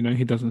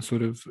he doesn't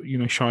sort of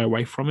shy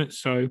away from it.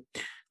 So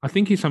I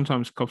think he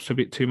sometimes cops a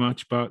bit too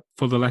much, but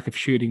for the lack of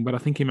shooting. But I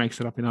think he makes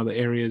it up in other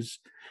areas.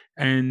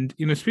 And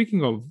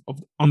speaking of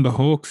on the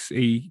Hawks,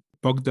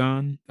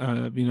 Bogdanovic,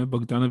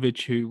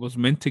 who was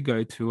meant to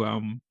go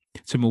to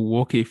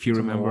Milwaukee, if you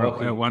remember,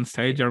 at one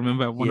stage. I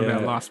remember one of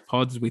our last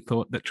pods, we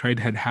thought that trade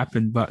had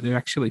happened, but it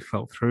actually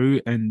fell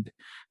through and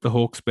the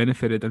Hawks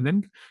benefited. And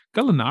then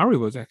Gallinari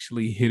was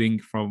actually hitting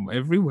from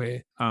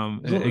everywhere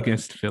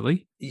against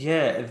Philly.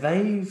 Yeah,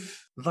 their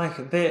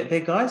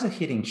guys are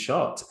hitting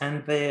shots,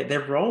 and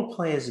their role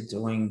players are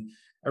doing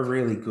a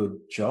really good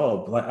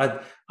job.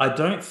 Like I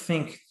don't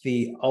think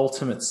the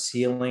ultimate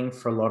ceiling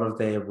for a lot of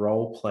their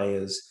role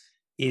players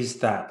is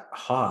that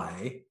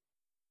high,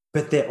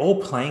 but they're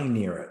all playing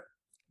near it.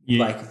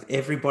 Yeah. Like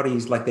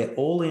everybody's like they're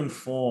all in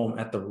form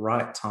at the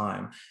right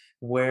time.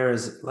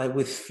 Whereas like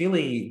with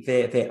Philly,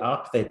 they're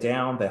up, they're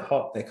down, they're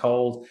hot, they're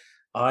cold.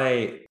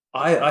 I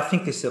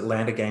think this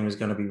Atlanta game is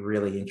going to be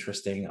really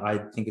interesting. I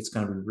think it's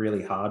going to be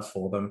really hard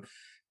for them.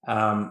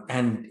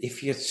 And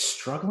if you're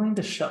struggling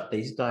to shut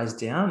these guys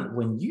down,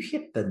 when you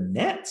hit the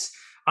Nets,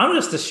 I'm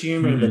just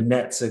assuming the Mhm.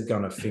 Nets are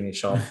going to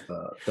finish off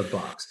the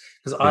Bucks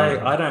because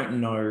Yeah. I don't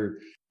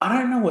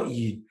know what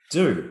you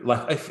do.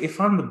 Like if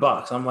I'm the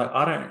Bucks, I'm like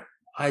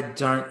I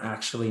don't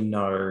actually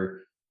know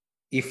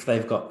if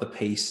they've got the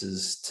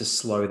pieces to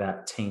slow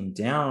that team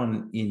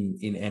down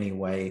in any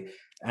way.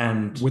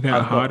 And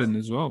Without I've got Harden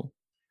as well.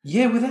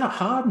 yeah, without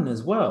Harden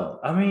as well.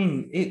 I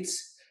mean,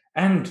 it's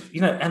and you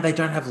know, and they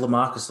don't have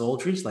LaMarcus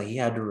Aldridge, like he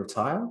had to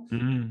retire.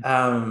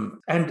 Mm.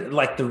 And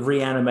like the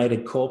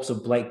reanimated corpse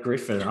of Blake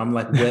Griffin. I'm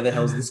like, where the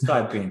hell's this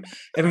guy been?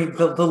 I mean,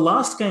 the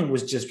last game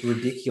was just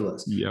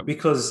ridiculous Yep.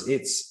 because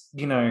it's,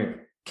 you know,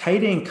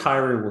 KD and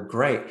Kyrie were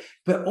great,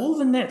 but all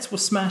the Nets were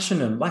smashing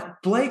them.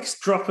 Like Blake's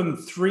dropping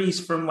threes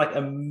from like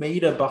a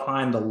meter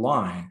behind the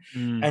line.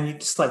 Mm. And you're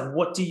just like,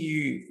 what do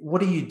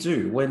you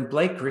do when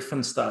Blake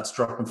Griffin starts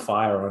dropping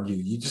fire on you?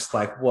 You're just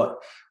like, what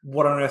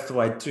on earth do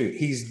I do?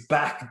 He's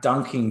back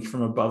dunking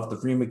from above the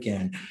rim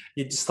again.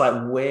 You're just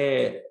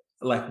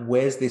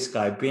where's this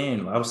guy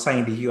been? I was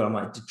saying to you, I'm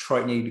like,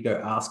 Detroit need to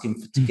go ask him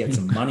to get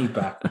some money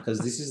back because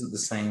this isn't the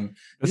same.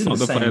 This That's isn't not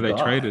the the player same they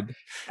guy. traded.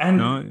 And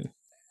No.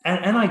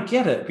 and I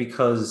get it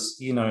because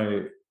you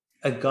know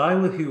a guy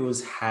who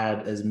has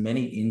had as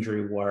many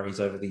injury worries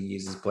over the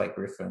years as Blake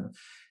Griffin,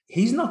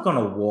 he's not going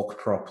to walk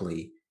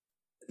properly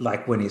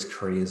like when his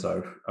career's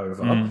over.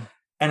 Mm.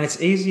 And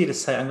it's easier to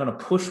say I'm going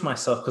to push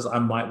myself because I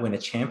might win a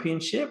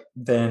championship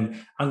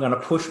than I'm going to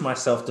push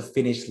myself to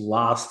finish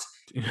last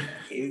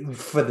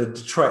for the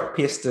Detroit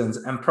Pistons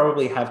and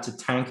probably have to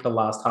tank the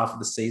last half of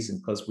the season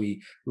because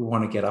we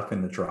want to get up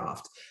in the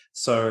draft.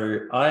 So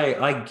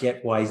I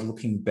get why he's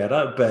looking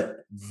better,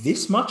 but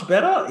this much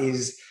better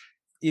is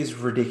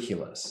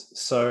ridiculous.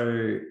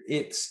 So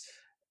it's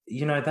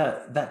you know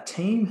that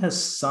team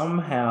has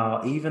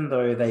somehow, even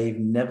though they've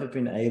never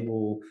been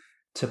able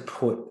to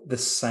put the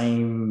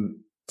same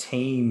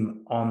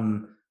team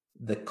on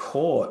the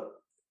court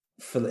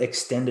for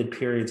extended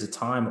periods of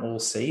time all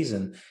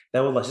season, they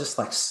were just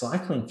like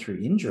cycling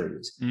through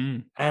injuries.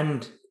 Mm.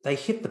 And they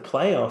hit the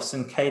playoffs,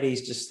 and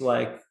KD's just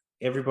like,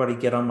 everybody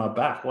get on my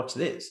back, watch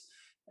this.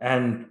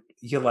 And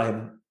you're like,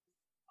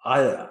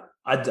 I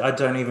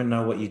don't even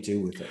know what you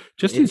do with it.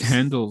 Just his It's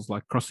handles,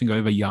 like crossing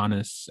over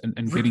Giannis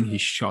and getting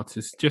his shots,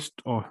 is just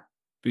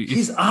it's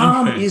his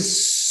arm unfair.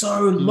 is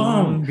so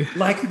long. Long.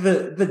 Like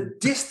the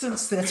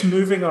distance that's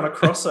moving on a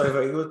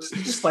crossover, you're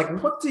just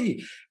like, what do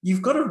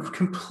you've got to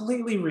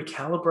completely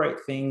recalibrate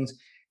things.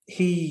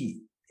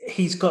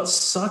 He's got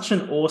such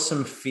an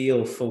awesome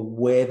feel for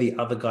where the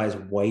other guy's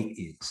weight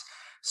is.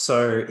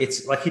 So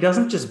it's like he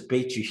doesn't just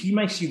beat you, he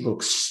makes you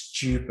look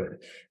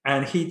stupid.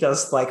 And he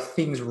does like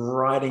things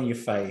right in your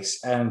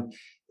face. And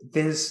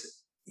there's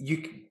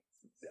you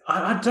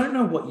I don't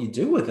know what you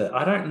do with it.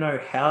 I don't know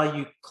how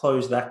you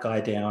close that guy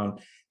down.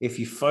 If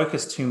you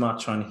focus too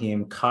much on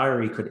him,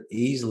 Kyrie could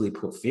easily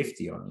put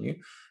 50 on you.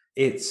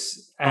 Oh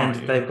And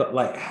yeah. they've got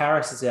like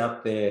Harris is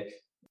out there.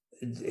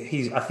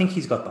 I think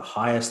he's got the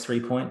highest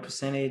 3-point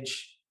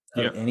percentage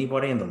Yeah. of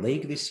anybody in the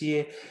league this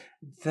year.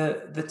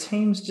 The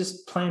team's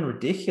just playing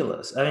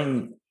ridiculous. I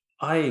mean,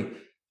 I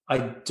I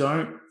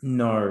don't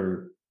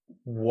know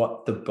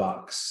what the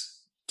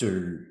Bucks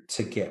do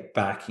to get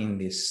back in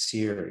this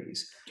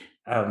series.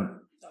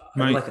 Um,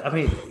 Mate. like, I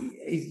mean,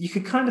 you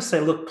could kind of say,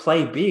 look,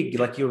 play big.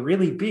 Like, you're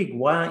really big.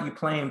 Why aren't you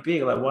playing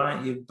big? Like, why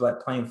aren't you like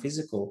playing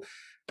physical?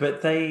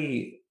 But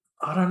I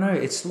don't know.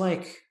 It's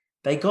like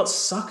they got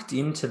sucked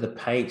into the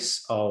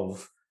pace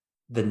of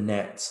the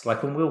Nets.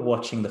 Like when we were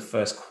watching the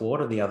first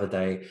quarter the other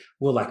day,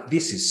 we're like,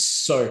 this is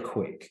so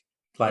quick.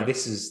 Like Yeah.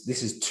 this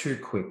is too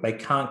quick. They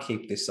can't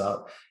keep this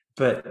up.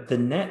 But the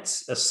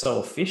Nets are so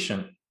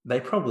efficient, they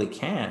probably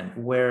can.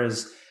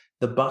 Whereas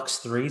the Bucks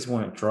threes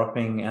weren't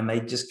dropping and they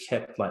just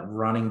kept like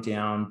running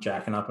down,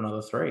 jacking up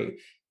another three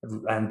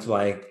and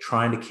like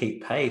trying to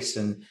keep pace.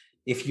 And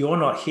if you're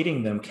not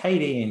hitting them,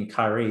 KD and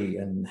Kyrie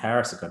and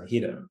Harris are going to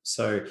hit them.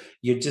 So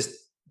you're just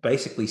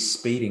basically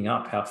speeding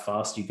up how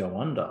fast you go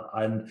under.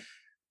 And,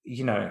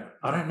 you know,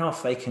 I don't know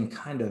if they can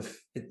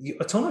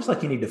it's almost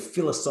like you need to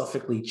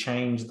philosophically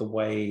change the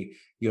way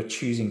you're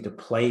choosing to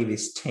play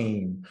this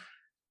team.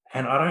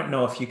 And I don't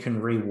know if you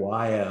can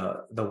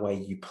rewire the way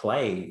you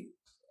play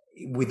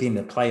within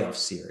a playoff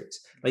series.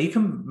 Like you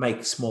can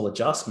make small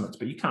adjustments,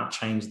 but you can't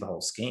change the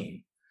whole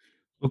scheme.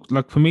 Look,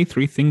 like for me,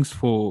 three things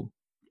for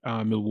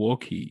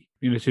Milwaukee.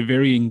 To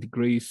varying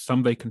degrees.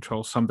 Some they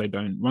control, some they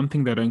don't. One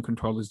thing they don't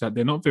control is that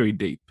they're not very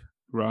deep,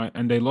 right?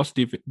 And they lost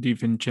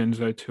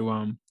DiVincenzo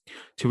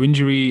to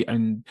injury,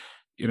 and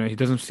he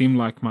doesn't seem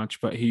like much,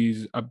 but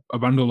he's a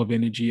bundle of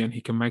energy and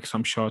he can make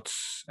some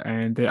shots.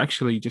 And they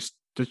actually just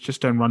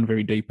don't run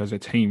very deep as a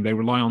team. They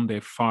rely on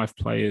their 5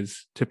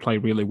 players to play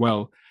really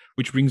well,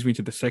 which brings me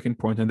to the second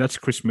point, and that's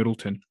Chris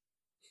Middleton.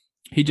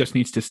 He just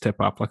needs to step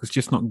up. Like, it's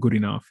just not good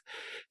enough.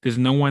 There's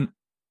no one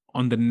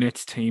on the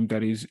Nets team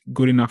that is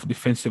good enough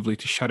defensively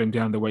to shut him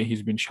down the way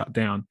he's been shut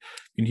down.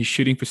 And his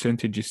shooting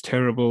percentage is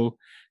terrible,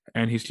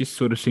 and he just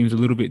sort of seems a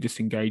little bit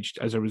disengaged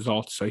as a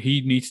result. So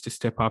he needs to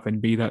step up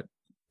and be that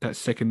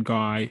second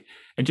guy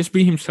and just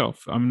be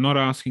himself. I'm not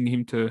asking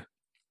him to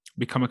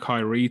become a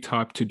Kyrie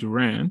type to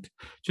Durant.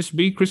 Just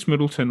be Chris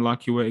Middleton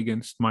like you were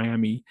against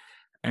Miami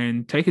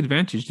and take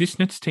advantage. This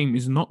Nets team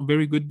is not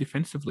very good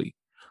defensively.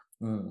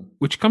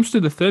 Which comes to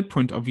the third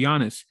point of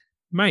Giannis.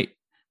 Mate,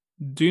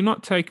 do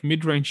not take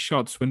mid-range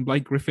shots when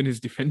Blake Griffin is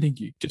defending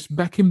you. Just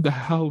back him the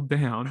hell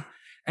down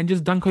and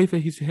just dunk over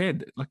his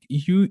head. Like,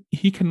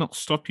 he cannot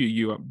stop you.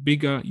 You are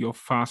bigger, you're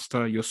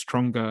faster, you're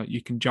stronger,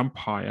 you can jump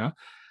higher.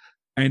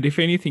 And if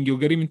anything, you'll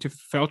get him into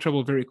foul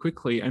trouble very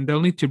quickly, and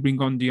they'll need to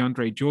bring on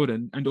DeAndre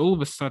Jordan. And all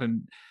of a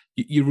sudden,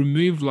 you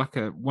remove like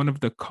one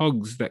of the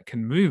cogs that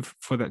can move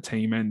for that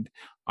team. And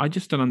I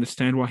just don't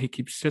understand why he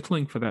keeps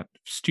settling for that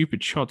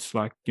stupid shots,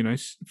 like,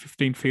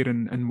 15 feet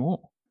and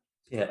more.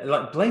 Yeah,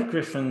 like Blake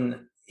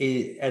Griffin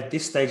at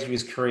this stage of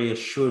his career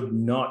should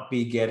not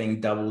be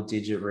getting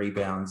double-digit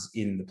rebounds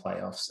in the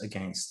playoffs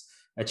against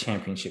a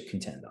championship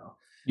contender.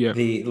 Yeah,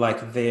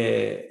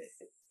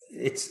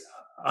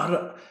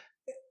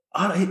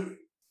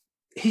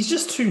 he's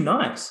just too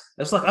nice.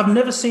 It's like, I've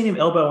never seen him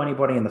elbow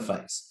anybody in the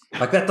face.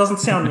 Like, that doesn't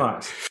sound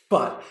nice.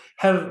 But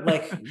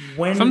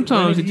when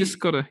sometimes you just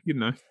gotta,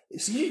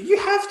 you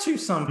have to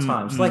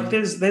sometimes. Like,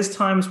 there's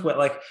times where,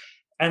 like,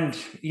 and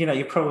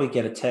you probably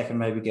get a tech and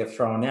maybe get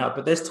thrown out.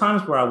 But there's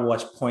times where I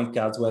watch point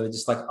guards where they're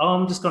just like, oh,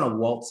 I'm just gonna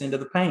waltz into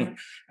the paint.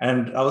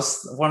 And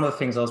one of the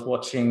things I was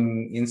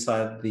watching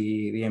inside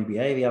the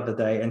NBA the other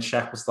day, and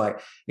Shaq was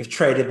like, if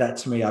Trey did that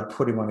to me, I'd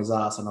put him on his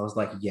ass. And I was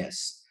like,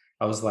 yes.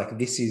 I was like,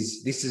 this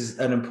is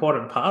an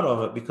important part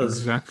of it, because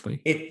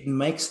exactly it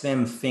makes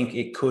them think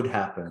it could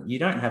happen. You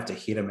don't have to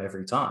hit them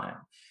every time.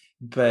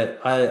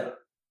 But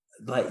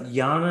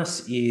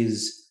Giannis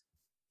is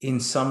in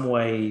some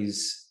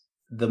ways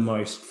the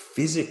most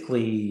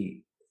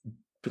potentially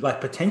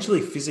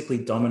physically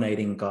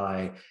dominating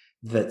guy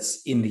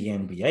that's in the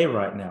NBA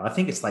right now. I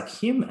think it's like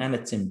him and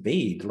it's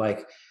Embiid.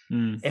 Like,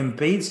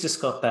 Embiid's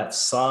just got that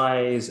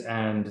size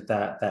and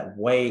that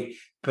weight,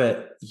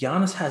 but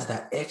Giannis has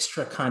that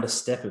extra kind of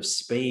step of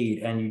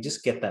speed, and you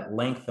just get that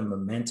length and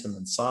momentum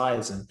and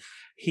size, and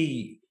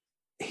he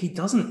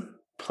doesn't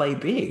play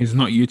big. He's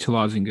not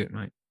utilizing it,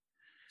 mate.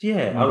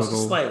 Yeah, I was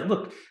just like,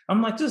 look,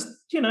 I'm like, just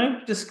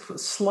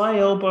sly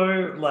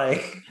elbow,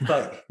 like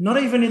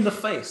not even in the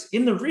face,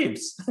 in the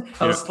ribs.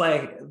 I was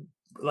like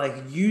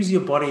use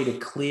your body to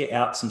clear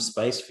out some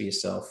space for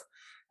yourself.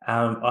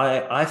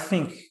 I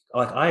think,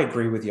 like, I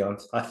agree with you.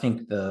 I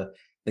think the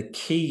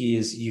key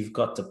is you've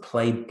got to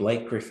play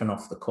Blake Griffin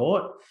off the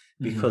court,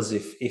 because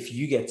if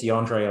you get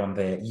DeAndre on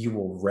there, you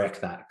will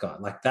wreck that guy.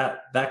 Like,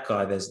 that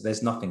guy,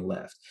 there's nothing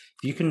left.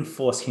 If you can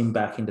force him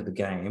back into the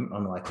game,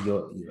 I'm like,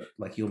 you'll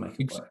make it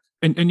work.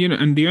 And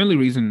and the only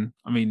reason,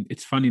 I mean,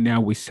 it's funny now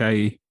we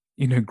say,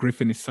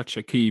 Griffin is such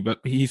a key, but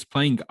he's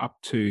playing up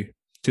to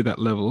that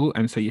level,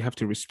 and so you have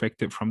to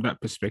respect it from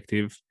that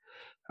perspective.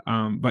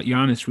 But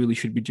Giannis really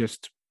should be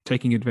just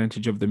taking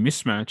advantage of the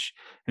mismatch.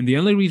 And the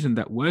only reason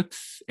that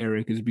works,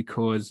 Eric, is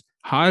because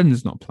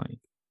Harden's not playing,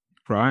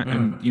 right?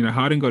 And,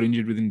 Harden got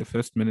injured within the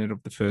first minute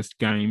of the first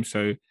game.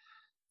 So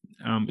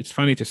it's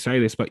funny to say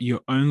this, but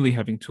you're only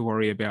having to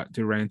worry about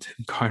Durant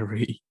and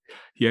Kyrie,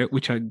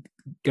 which are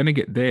going to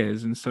get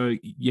theirs. And so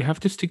you have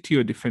to stick to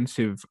your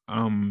defensive,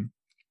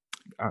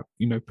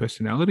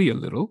 personality a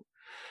little.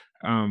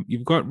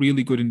 You've got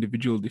really good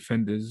individual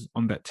defenders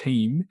on that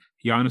team.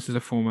 Giannis is a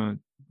former,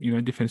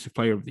 defensive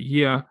player of the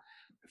year,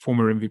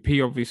 former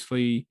MVP,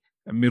 obviously.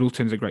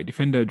 Middleton's a great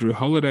defender. Drew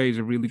Holiday is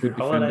a really good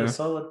defender.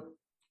 Solid.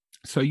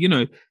 So,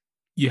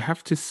 you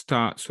have to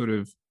start sort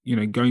of,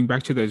 going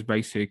back to those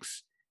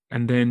basics,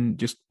 and then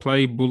just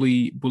play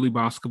bully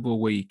basketball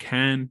where you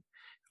can.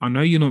 I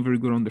know you're not very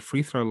good on the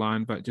free throw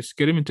line, but just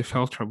get him into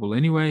foul trouble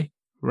anyway,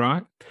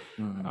 right?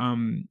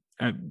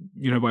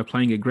 By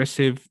playing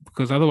aggressive,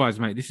 because otherwise,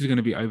 mate, this is going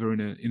to be over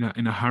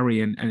in a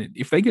hurry. And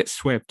if they get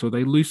swept or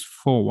they lose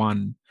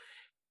 4-1,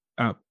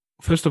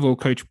 first of all,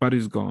 Coach Bud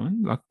is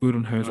gone. Like,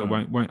 Budenholzer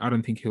won't. I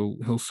don't think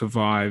he'll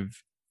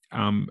survive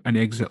an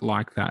exit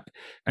like that.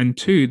 And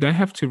two, they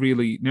have to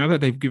really, now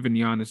that they've given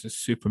Giannis a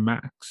super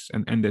max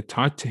and they're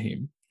tied to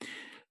him,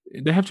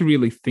 they have to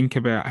really think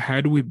about, how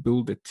do we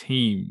build a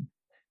team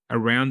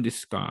around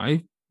this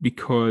guy?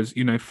 Because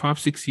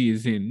 5-6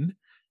 years in,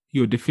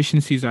 your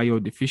deficiencies are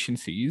your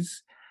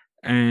deficiencies,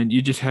 and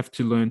you just have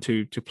to learn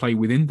to play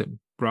within them,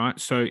 right?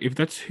 So if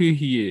that's who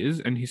he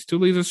is, and he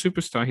still is a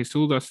superstar, he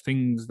still does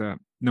things that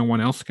no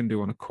one else can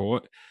do on a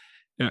court,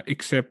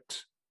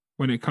 except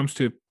when it comes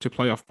to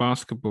playoff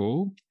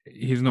basketball,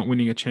 he's not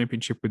winning a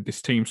championship with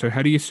this team. So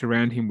how do you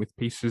surround him with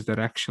pieces that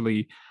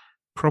actually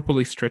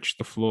properly stretch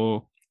the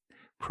floor,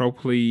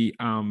 properly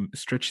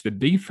stretch the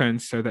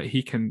defense so that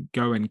he can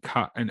go and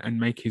cut and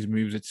make his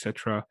moves,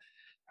 etc.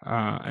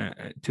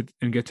 And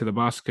get to the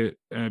basket,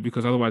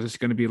 because otherwise it's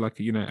going to be like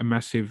a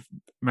massive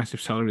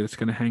salary that's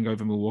going to hang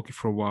over Milwaukee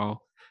for a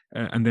while.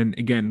 And then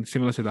again,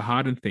 similar to the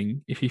Harden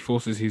thing, if he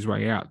forces his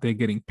way out, they're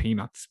getting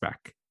peanuts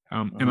back.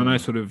 And I know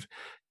sort of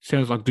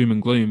sounds like doom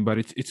and gloom, but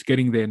it's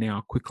getting there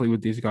now quickly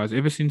with these guys.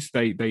 Ever since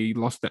they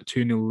lost that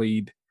 2-0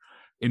 lead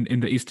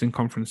in the Eastern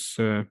Conference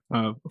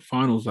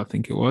finals, I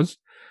think it was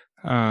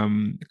a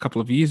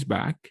couple of years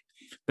back,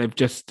 they've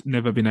just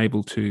never been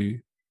able to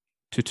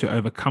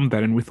overcome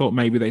that. And we thought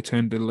maybe they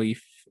turned the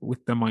leaf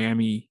with the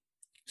Miami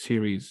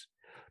series,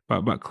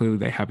 but clearly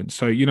they haven't.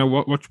 So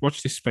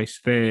watch this space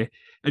there.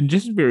 And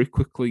just very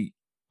quickly,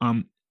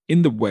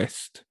 in the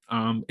West,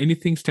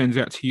 anything stands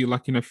out to you?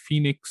 Like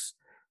Phoenix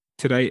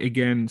today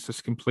again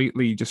just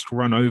completely just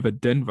run over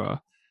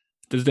Denver.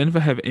 Does Denver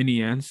have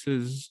any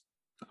answers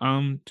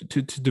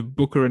to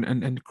Booker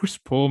and Chris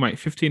Paul, mate?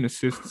 15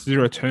 assists,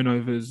 0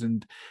 turnovers,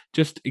 and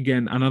just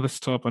again another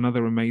stop,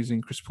 another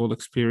amazing Chris Paul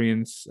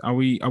experience. Are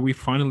we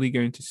finally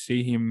going to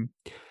see him,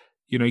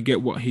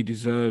 get what he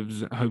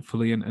deserves,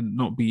 hopefully, and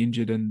not be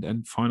injured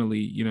and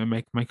finally,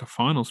 make a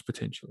finals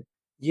potentially?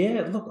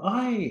 Yeah, look,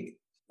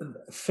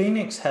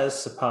 Phoenix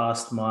has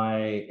surpassed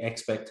my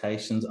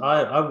expectations.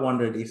 I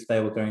wondered if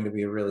they were going to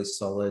be a really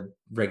solid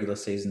regular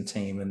season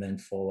team and then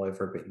fall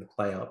over a bit in the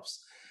playoffs.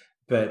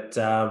 But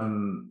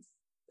DeAndre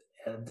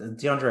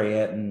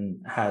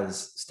Ayton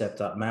has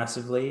stepped up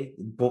massively.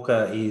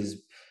 Booker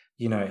is,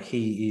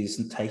 he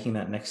is taking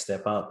that next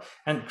step up.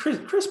 And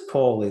Chris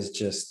Paul is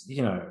just,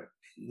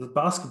 the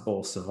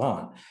basketball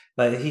savant.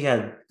 Like he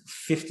had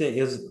 50,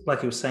 it was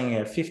like he was saying, he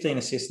had 15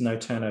 assists, no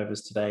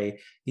turnovers today.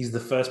 He's the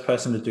first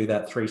person to do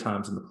that 3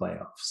 times in the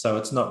playoffs. So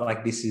it's not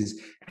like this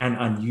is an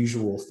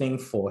unusual thing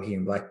for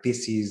him. Like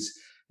this is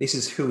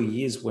who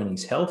he is when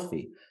he's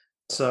healthy.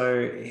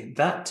 So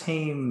that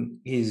team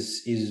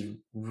is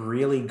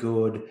really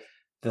good.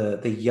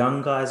 The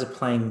young guys are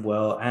playing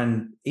well,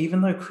 and even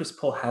though Chris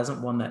Paul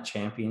hasn't won that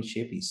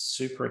championship, he's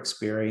super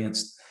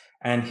experienced,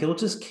 and he'll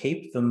just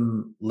keep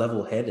them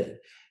level-headed.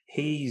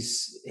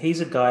 He's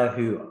a guy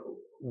who,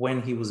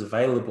 when he was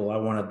available, I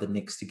wanted the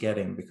Knicks to get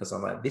him because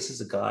I'm like, this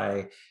is a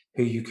guy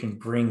who you can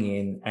bring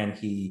in, and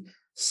he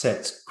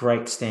sets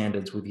great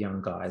standards with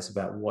young guys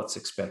about what's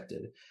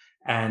expected.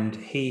 And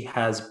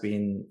he's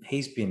been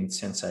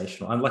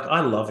sensational. And like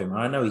I love him.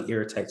 I know he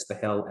irritates the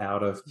hell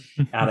out of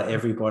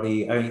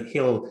everybody. I mean,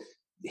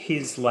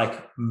 his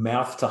like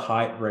mouth to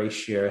height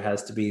ratio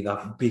has to be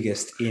the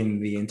biggest in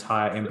the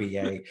entire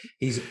NBA.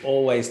 He's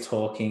always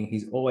talking.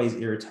 He's always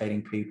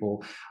irritating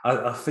people.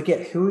 I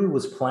forget who he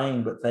was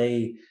playing, but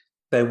they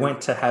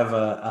went to have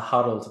a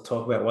huddle to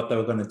talk about what they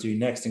were going to do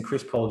next. And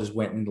Chris Paul just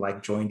went and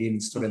like joined in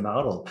and stood in the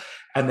huddle.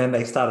 And then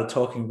they started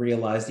talking,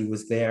 realized he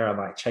was there and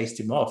like chased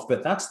him off.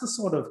 But that's the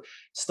sort of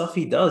stuff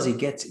he does. He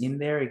gets in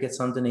there, he gets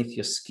underneath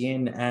your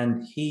skin,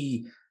 and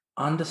he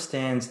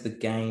understands the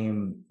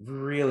game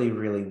really,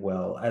 really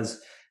well.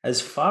 As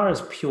far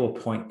as pure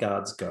point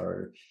guards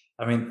go,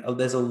 I mean,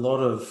 there's a lot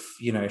of,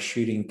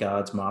 shooting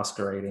guards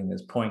masquerading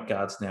as point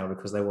guards now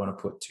because they want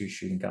to put 2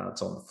 shooting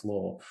guards on the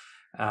floor.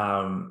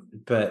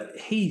 But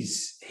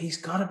he's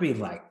got to be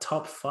like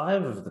top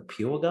 5 of the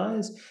pure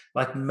guys.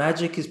 Like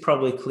Magic is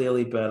probably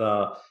clearly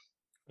better.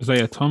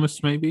 Isaiah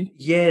Thomas, maybe.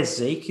 Yeah,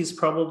 Zeke is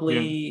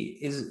probably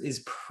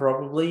is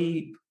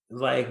probably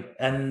like,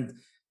 and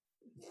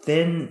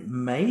then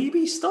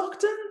maybe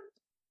Stockton,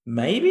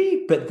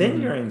 maybe, but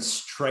then you're in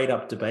straight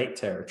up debate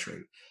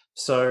territory.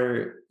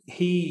 So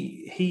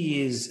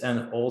he is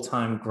an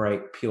all-time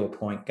great pure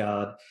point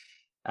guard.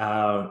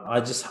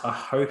 I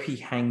hope he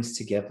hangs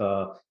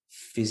together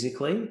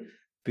physically,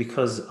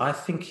 because I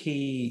think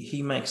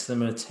he makes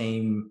them a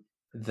team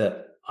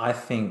that I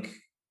think.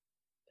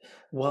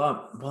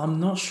 Well, I'm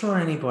not sure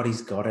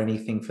anybody's got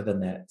anything for the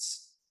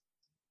Nets.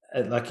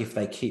 Like if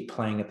they keep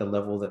playing at the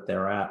level that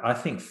they're at, I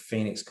think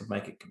Phoenix could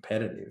make it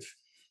competitive.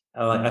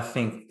 I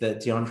think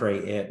that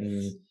DeAndre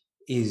Ayton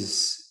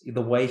is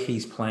the way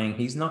he's playing.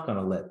 He's not going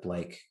to let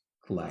Blake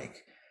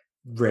like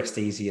rest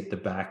easy at the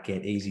back,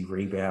 get easy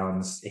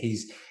rebounds.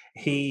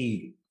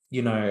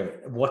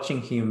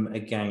 Watching him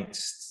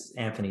against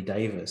Anthony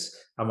Davis,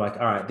 I'm like,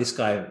 all right, this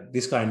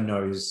guy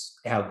knows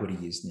how good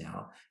he is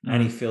now,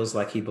 and he feels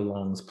like he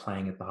belongs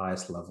playing at the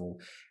highest level.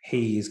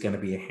 He is going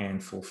to be a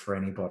handful for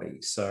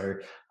anybody. So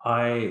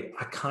I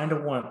kind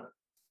of want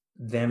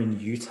them in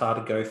Utah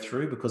to go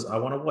through, because I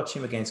want to watch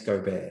him against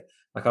Gobert.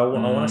 Like I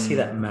want to see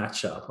that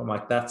matchup. I'm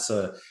like, that's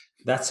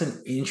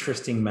an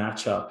interesting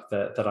matchup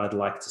that I'd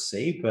like to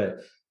see. But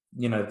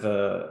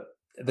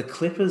the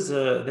Clippers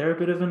they're a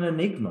bit of an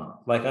enigma.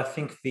 Like I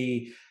think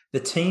the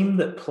team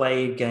that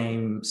played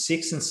game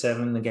 6 and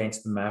 7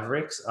 against the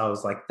Mavericks, I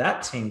was like,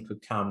 that team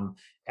could come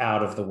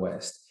out of the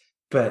West.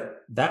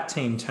 But that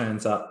team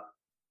turns up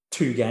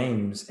 2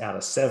 games out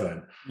of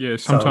 7. Yeah,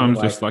 sometimes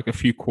so, just like a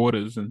few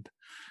quarters and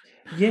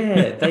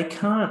yeah, they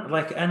can't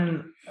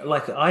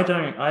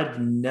I've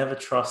never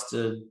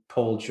trusted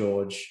Paul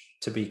George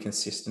to be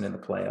consistent in the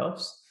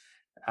playoffs.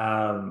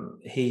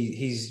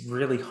 He's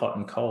really hot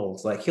and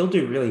cold. Like he'll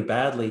do really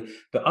badly,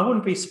 but I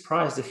wouldn't be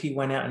surprised if he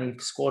went out and he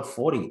scored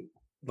 40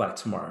 like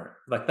tomorrow.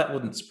 Like that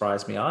wouldn't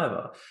surprise me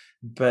either.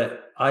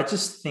 But I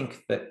just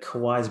think that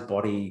Kawhi's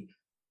body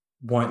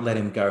won't let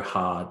him go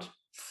hard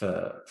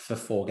for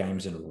 4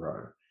 games in a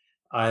row.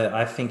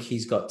 I think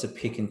he's got to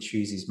pick and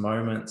choose his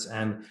moments,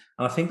 and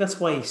I think that's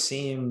why you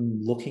see him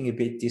looking a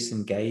bit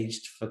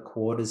disengaged for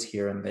quarters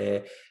here and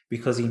there,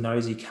 because he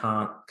knows he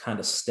can't kind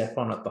of step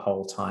on it the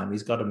whole time.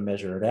 He's got to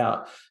measure it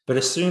out. But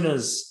as soon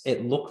as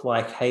it looked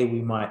like, hey,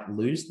 we might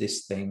lose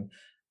this thing,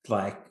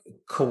 like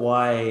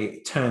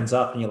Kawhi turns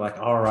up and you're like,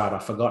 all right, I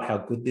forgot how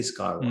good this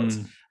guy was.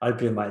 I'd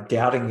been like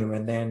doubting him.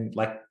 And then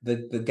like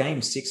the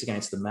game 6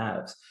 against the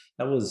Mavs,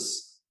 that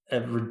was a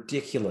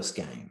ridiculous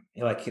game.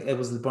 Like it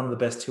was one of the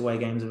best two-way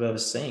games I've ever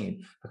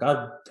seen.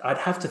 Like I'd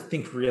have to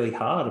think really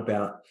hard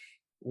about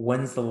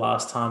when's the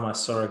last time I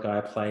saw a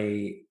guy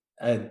play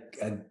a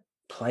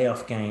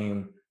playoff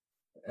game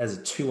as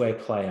a two-way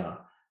player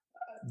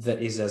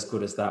that is as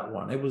good as that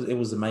one. It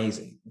was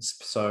amazing.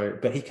 So,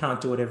 but he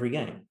can't do it every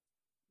game.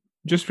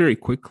 Just very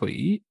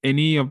quickly,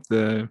 any of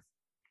the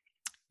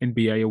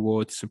NBA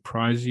awards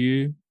surprise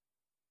you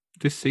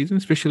this season,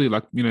 especially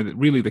like,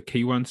 really the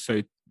key ones?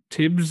 So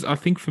Tibbs, I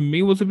think for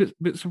me was a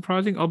bit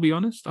surprising. I'll be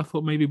honest. I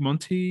thought maybe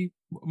Monty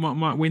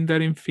might win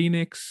that in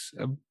Phoenix,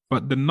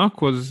 but the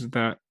knock was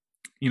that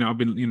I've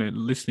been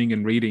listening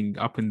and reading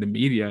up in the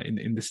media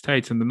in the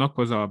States, and the knock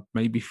was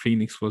maybe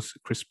Phoenix was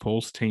Chris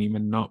Paul's team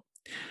and not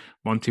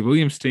Monty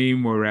Williams'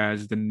 team,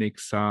 whereas the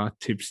Knicks are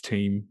Tibbs'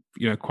 team.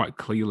 Quite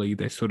clearly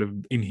they're sort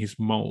of in his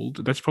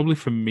mold. That's probably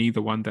for me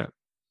the one that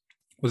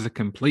was a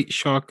complete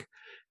shock.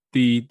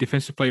 The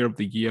Defensive Player of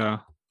the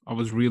Year, I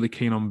was really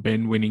keen on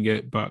Ben winning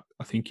it, but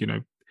I think,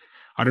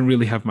 I don't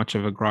really have much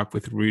of a gripe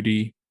with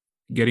Rudy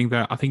getting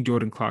that. I think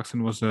Jordan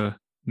Clarkson was a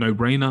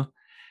no-brainer.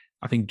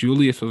 I think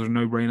Julius was a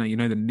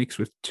no-brainer. The Knicks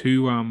with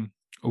 2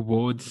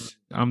 awards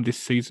this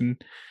season.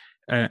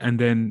 And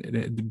then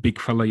the big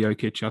fella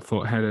Jokic, I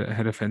thought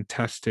had a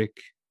fantastic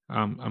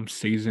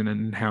season,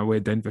 and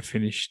where Denver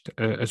finished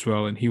as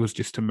well. And he was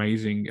just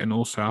amazing. And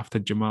also after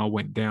Jamal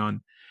went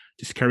down,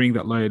 just carrying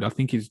that load, I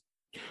think he's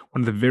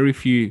one of the very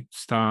few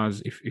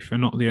stars, if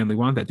not the only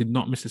one, that did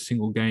not miss a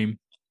single game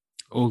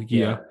all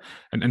year,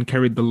 and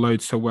carried the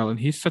load so well. And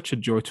he's such a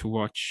joy to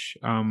watch.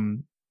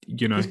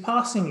 His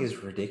passing is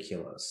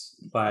ridiculous,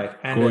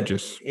 and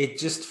gorgeous. It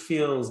just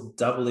feels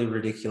doubly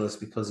ridiculous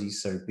because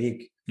he's so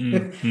big.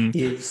 Mm-hmm.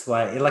 He's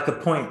like a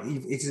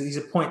point. He's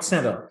a point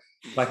center.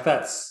 Like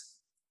that's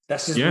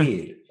just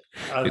weird.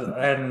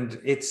 And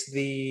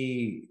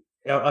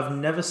I've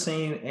never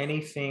seen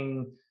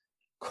anything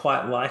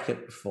quite like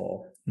it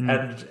before.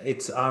 And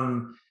it's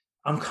I'm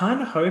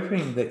kind of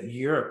hoping that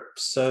Europe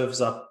serves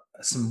up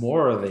some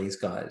more of these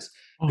guys,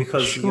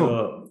 because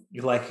sure.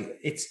 you're like,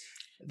 it's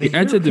the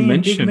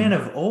European big men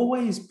have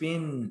always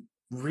been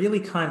really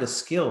kind of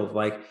skilled.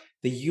 Like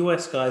the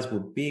US guys were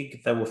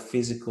big, they were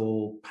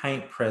physical,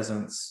 paint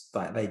presence,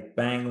 like they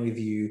bang with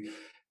you,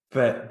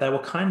 but they were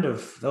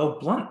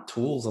blunt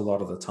tools a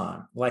lot of the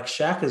time. Like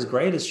Shaq, as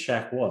great as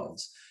Shaq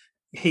was,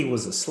 he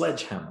was a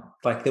sledgehammer.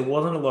 Like there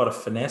wasn't a lot of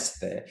finesse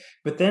there.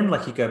 But then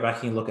like you go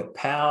back and you look at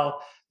Powell,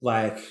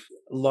 like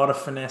a lot of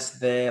finesse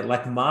there.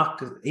 Like Marc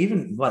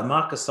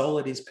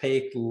Gasol at his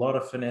peak, a lot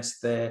of finesse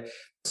there.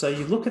 So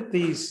you look at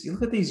these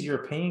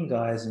European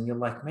guys and you're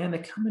like, man,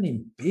 they're coming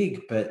in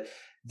big, but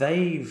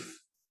they've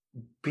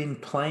been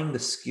playing the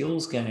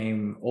skills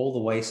game all the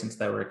way since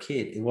they were a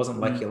kid. It wasn't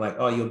like you're like,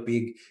 oh, you're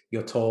big,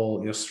 you're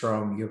tall, you're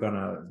strong, you're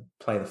gonna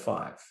play the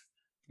 5.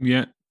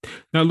 Yeah.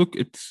 Now, look,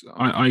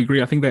 I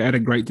agree. I think they add a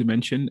great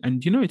dimension.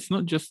 And, it's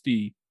not just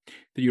the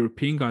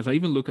European guys. I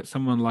even look at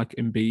someone like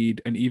Embiid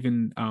and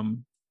even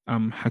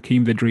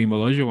Hakeem the Dream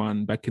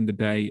Olajuwon back in the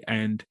day.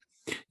 And,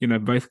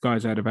 both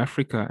guys out of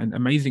Africa, and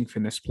amazing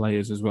finesse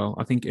players as well.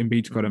 I think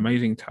Embiid's got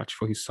amazing touch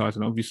for his size.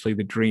 And obviously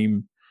the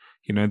Dream,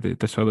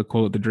 that's why they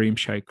call it the Dream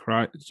Shake,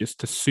 right? It's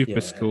just a super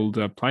skilled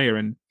player.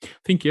 And I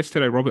think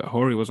yesterday Robert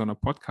Horry was on a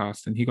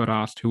podcast and he got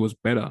asked who was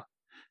better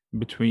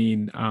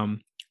between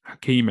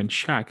Hakeem and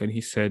Shaq, and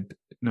he said,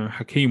 no,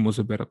 Hakeem was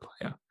a better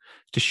player.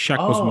 Just Shaq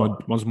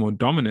was more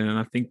dominant, and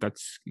I think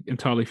that's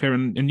entirely fair.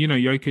 And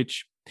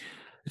Jokic,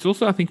 it's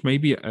also, I think,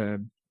 maybe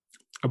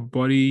a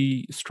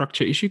body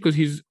structure issue, because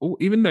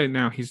even though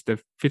now he's the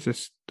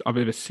fittest I've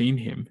ever seen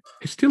him,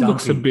 he still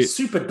looks a bit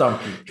super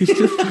dumpy. He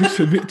still looks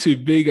a bit too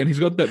big, and he's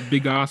got that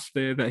big ass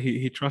there that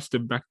he trusts to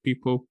back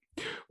people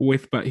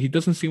with, but he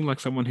doesn't seem like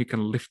someone who can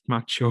lift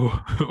much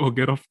or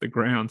get off the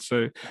ground.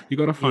 So you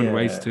got to find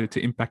ways to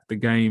impact the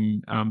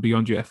game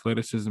beyond your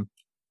athleticism.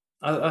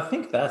 I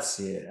think that's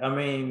it. I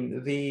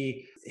mean,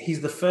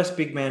 he's the first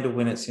big man to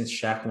win it since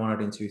Shaq won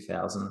it in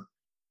 2000.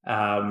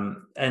 And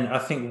I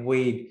think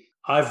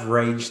I've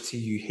raged to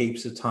you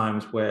heaps of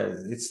times where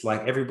it's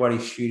like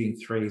everybody's shooting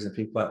threes and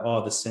people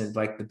are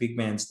like, the big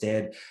man's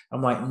dead.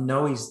 I'm like,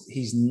 no,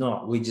 he's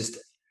not. You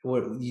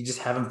just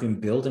haven't been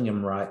building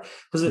him right.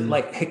 Because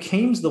like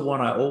Hakeem's the one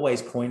I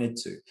always pointed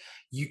to.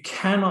 You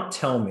cannot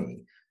tell me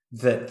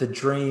that the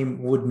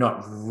Dream would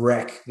not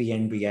wreck the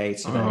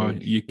NBA Oh,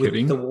 today. you With the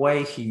kidding?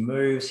 way he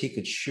moves, he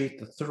could shoot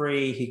the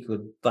three, he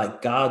could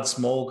like guard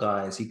small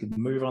guys, he could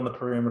move on the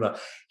perimeter.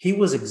 He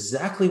was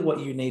exactly what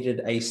you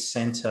needed a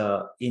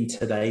center in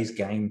today's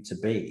game to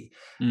be.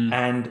 Mm,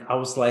 And I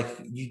was like,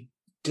 you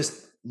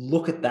just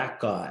look at that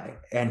guy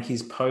and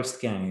his post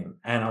game,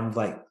 and I'm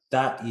like,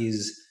 that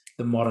is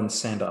the modern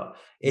center.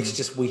 It's mm.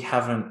 just we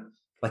haven't,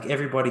 like,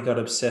 everybody got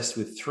obsessed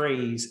with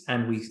threes,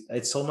 and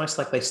it's almost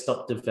like they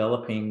stopped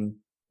developing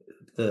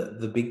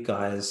the big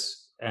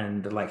guys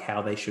and like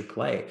how they should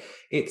play.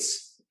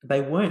 It's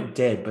they weren't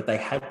dead, but they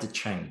had to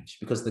change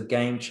because the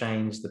game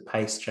changed, the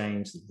pace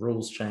changed, the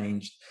rules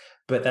changed,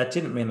 but that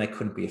didn't mean they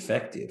couldn't be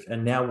effective.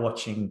 And now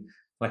watching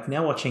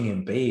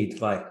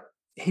Embiid, like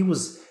he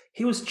was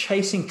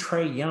chasing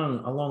Trae Young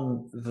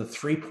along the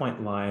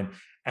 3-point line,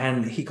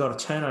 and he got a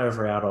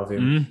turnover out of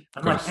him.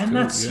 I'm Got a like, and steal,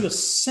 that's yeah. your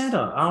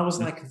center. I was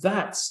Mm. like,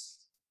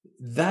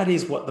 that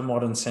is what the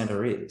modern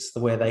center is,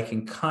 where they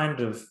can kind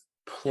of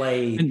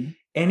play And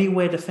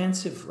anywhere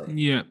defensively.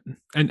 yeah,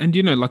 and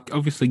like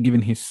obviously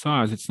given his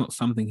size, it's not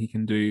something he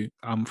can do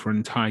for an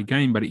entire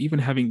game. But even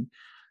having,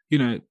 you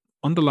know,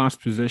 on the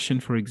last possession,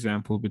 for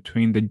example,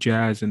 between the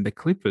Jazz and the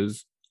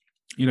Clippers,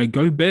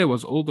 Gobert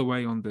was all the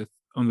way on the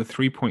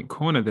 3-point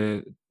corner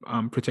there,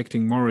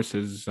 protecting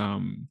Morris's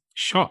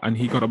shot, and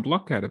he got a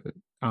block out of it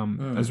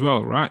as Mm,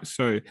 well, right?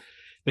 So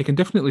they can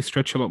definitely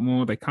stretch a lot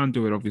more. They can't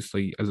do it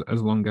obviously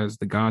as long as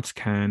the guards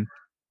can,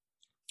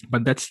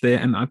 but that's there.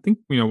 And I think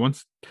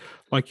once,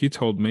 like you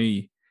told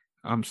me,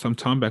 some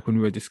time back when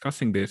we were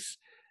discussing this,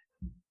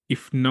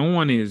 if no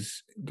one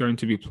is going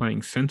to be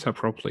playing center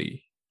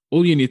properly,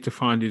 all you need to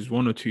find is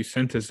one or two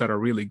centers that are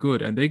really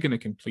good, and they're going to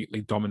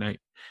completely dominate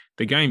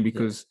the game. yeah.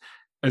 Because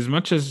as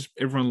much as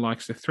everyone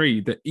likes the three,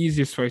 the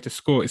easiest way to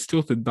score is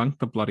still to dunk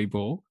the bloody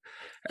ball.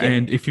 Yeah.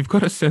 And if you've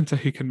got a center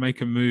who can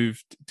make a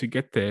move to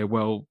get there,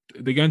 well,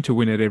 they're going to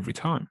win it every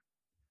time.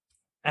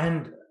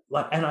 And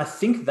I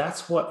think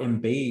that's what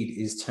Embiid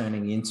is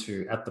turning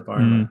into at the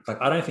moment. Mm.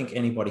 Like, I don't think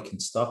anybody can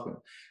stop him.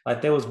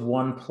 Like, there was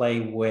one play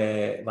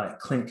where like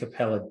Clint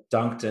Capella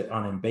dunked it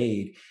on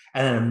Embiid,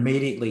 and then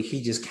immediately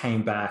he just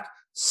came back,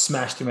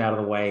 smashed him out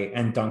of the way,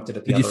 and dunked it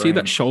at the Did you other see that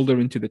end. shoulder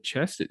into the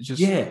chest? It just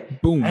Yeah.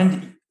 boom.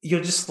 And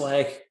you're just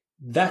like,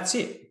 that's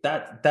it.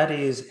 That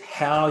is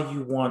how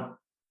you want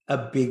a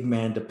big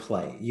man to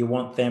play. You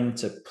want them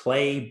to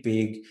play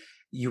big.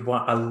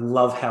 I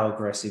love how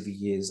aggressive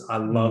he is. I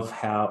Mm. love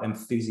how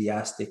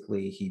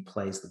enthusiastically he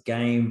plays the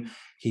game.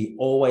 He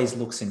always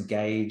looks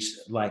engaged.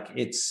 Like,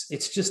 it's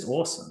just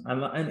awesome.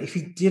 And if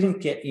he didn't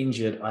get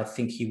injured, I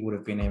think he would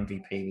have been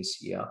MVP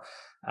this year.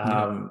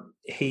 Yeah.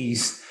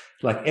 He's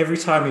like, every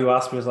time you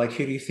ask me, it's like,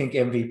 who do you think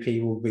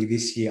MVP will be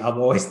this year? I'm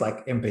always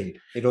like, Embiid.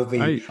 It'll be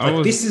I like,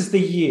 was this is the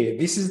year.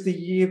 This is the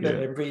year that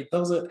yeah. Embiid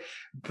does it.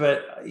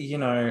 But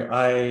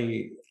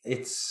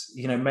it's,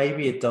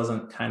 maybe it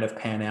doesn't kind of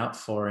pan out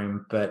for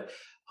him, but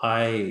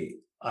I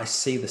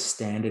see the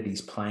standard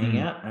he's playing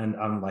Mm. at, and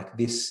I'm like,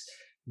 this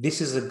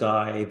is a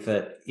guy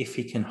that if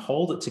he can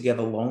hold it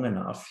together long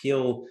enough,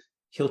 he'll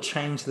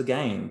change the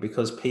game,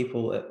 because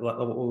people, like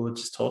what we were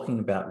just talking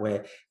about,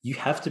 where you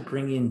have to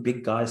bring in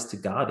big guys to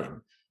guard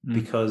him, Mm.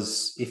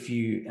 because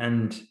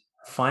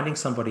finding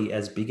somebody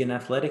as big and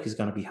athletic is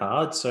going to be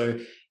hard. So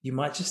you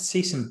might just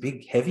see some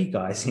big heavy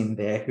guys in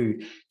there who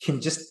can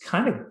just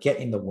kind of get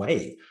in the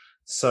way. Yeah.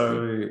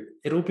 So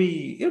it'll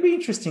be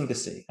interesting to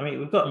see. I mean,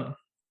 Yeah.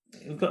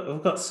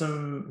 we've got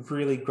some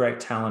really great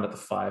talent at the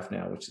five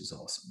now, which is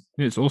awesome.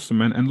 Yeah, it's awesome,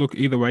 man. And look,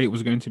 either way, it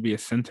was going to be a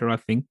center, I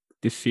think,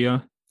 this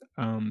year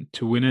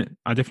to win it.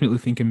 I definitely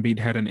think Embiid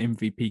had an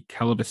MVP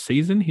caliber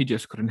season. He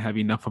just couldn't have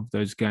enough of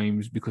those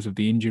games because of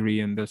the injury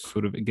and the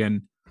sort of,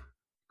 again,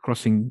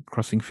 crossing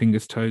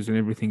fingers, toes, and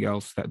everything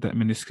else that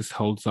meniscus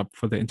holds up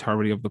for the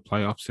entirety of the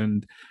playoffs.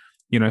 And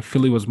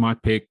Philly was my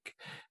pick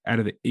out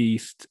of the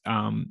East.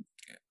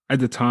 At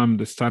the time,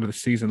 the start of the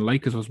season,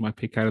 Lakers was my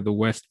pick out of the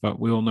West, but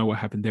we all know what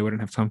happened there. We don't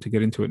have time to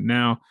get into it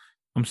now.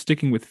 I'm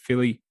sticking with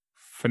Philly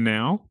for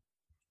now,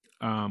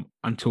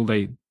 until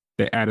they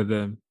added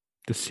the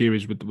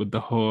series with the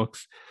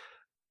Hawks.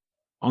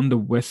 On the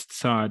West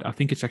side, I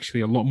think it's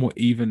actually a lot more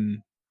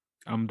even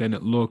than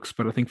it looks,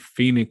 but I think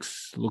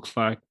Phoenix looks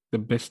like the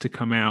best to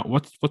come out.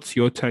 What's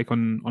your take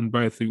on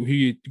both? Who are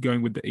you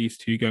going with the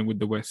East? Who are you going with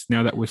the West?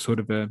 Now that we're sort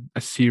of a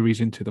series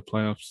into the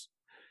playoffs.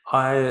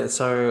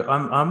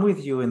 I'm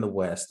with you in the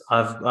West.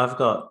 I've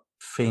got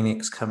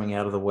Phoenix coming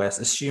out of the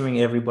West,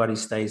 assuming everybody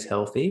stays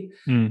healthy.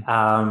 Mm.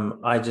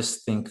 I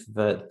just think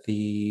that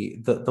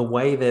the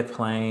way they're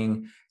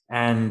playing,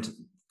 and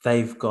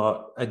they've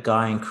got a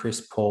guy in Chris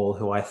Paul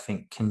who I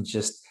think can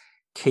just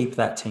keep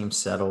that team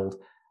settled.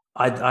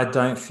 I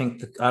don't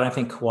think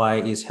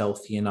Kawhi is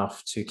healthy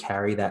enough to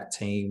carry that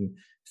team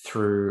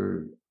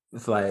through.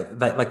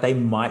 They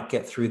might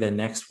get through their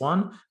next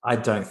one. I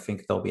don't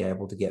think they'll be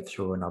able to get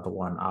through another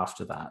one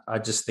after that. I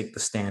just think the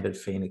standard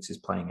Phoenix is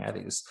playing at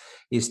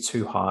is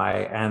too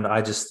high, and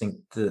I just think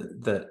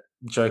that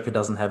Joker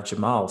doesn't have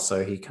Jamal,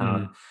 so he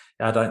can't. Mm.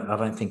 I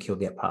don't think he'll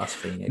get past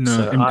Phoenix. No,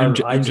 So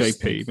I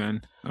just think,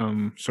 MJP,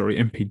 man. Sorry,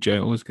 MPJ. I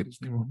always get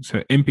his name wrong.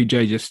 So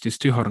MPJ just is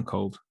too hot and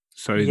cold.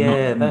 So not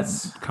yeah,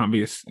 that's can't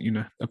be a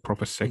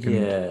proper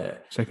yeah,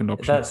 second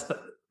option. that's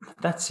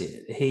that's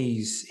it.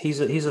 He's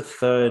a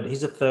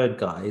third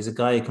guy. He's a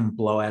guy who can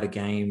blow out a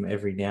game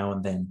every now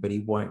and then, but he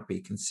won't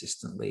be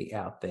consistently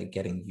out there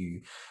getting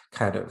you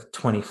kind of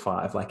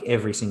 25 like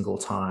every single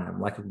time,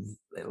 like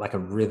a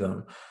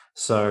rhythm.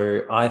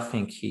 So I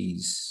think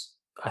he's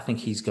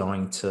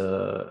going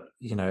to,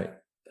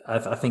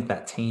 I think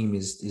that team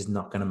is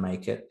not going to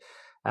make it.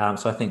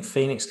 So I think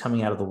Phoenix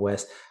coming out of the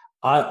West.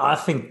 I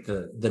think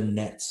the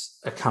Nets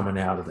are coming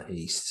out of the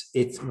East.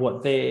 It's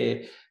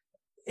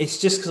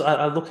just because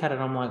I look at it,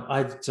 I'm like,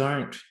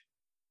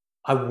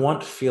 I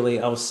want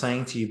Philly. I was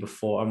saying to you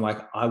before, I'm like,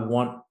 I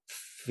want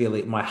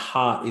Philly. My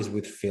heart is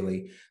with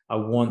Philly. I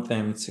want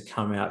them to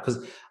come out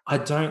because I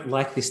don't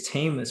like this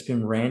team that's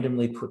been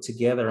randomly put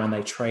together and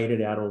they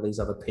traded out all these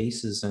other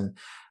pieces. And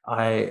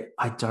I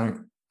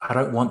don't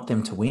want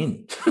them to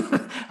win.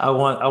 I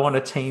want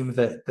a team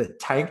that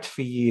tanked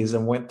for years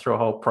and went through a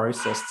whole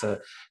process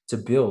to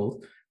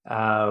build.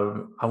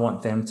 I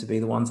want them to be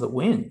the ones that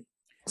win.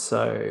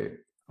 So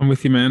I'm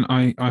with you, man.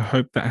 I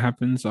hope that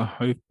happens. I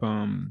hope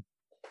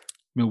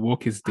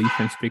Milwaukee's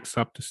defense picks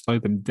up to slow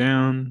them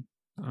down.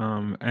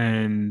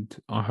 And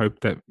I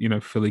hope that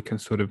Philly can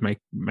sort of make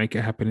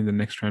it happen in the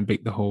next round,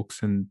 beat the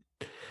Hawks and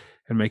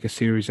make a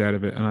series out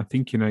of it. And I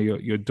think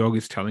your dog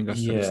is telling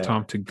us that it's yeah,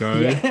 time to go.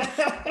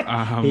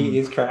 yeah, he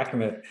is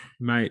cracking it,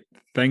 Mate,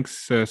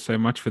 thanks so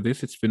much for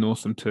this. It's been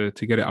awesome to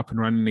get it up and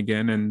running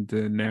again. And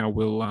now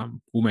we'll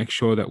make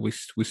sure that we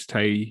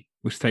stay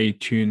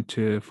tuned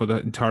for the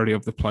entirety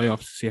of the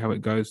playoffs to see how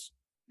it goes.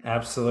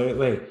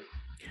 absolutely.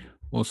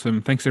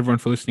 Awesome. Thanks everyone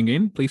for listening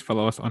in. Please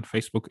follow us on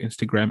Facebook,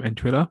 Instagram, and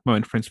Twitter, Mo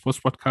and Friends Sports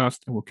Podcast,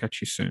 and we'll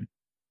catch you soon.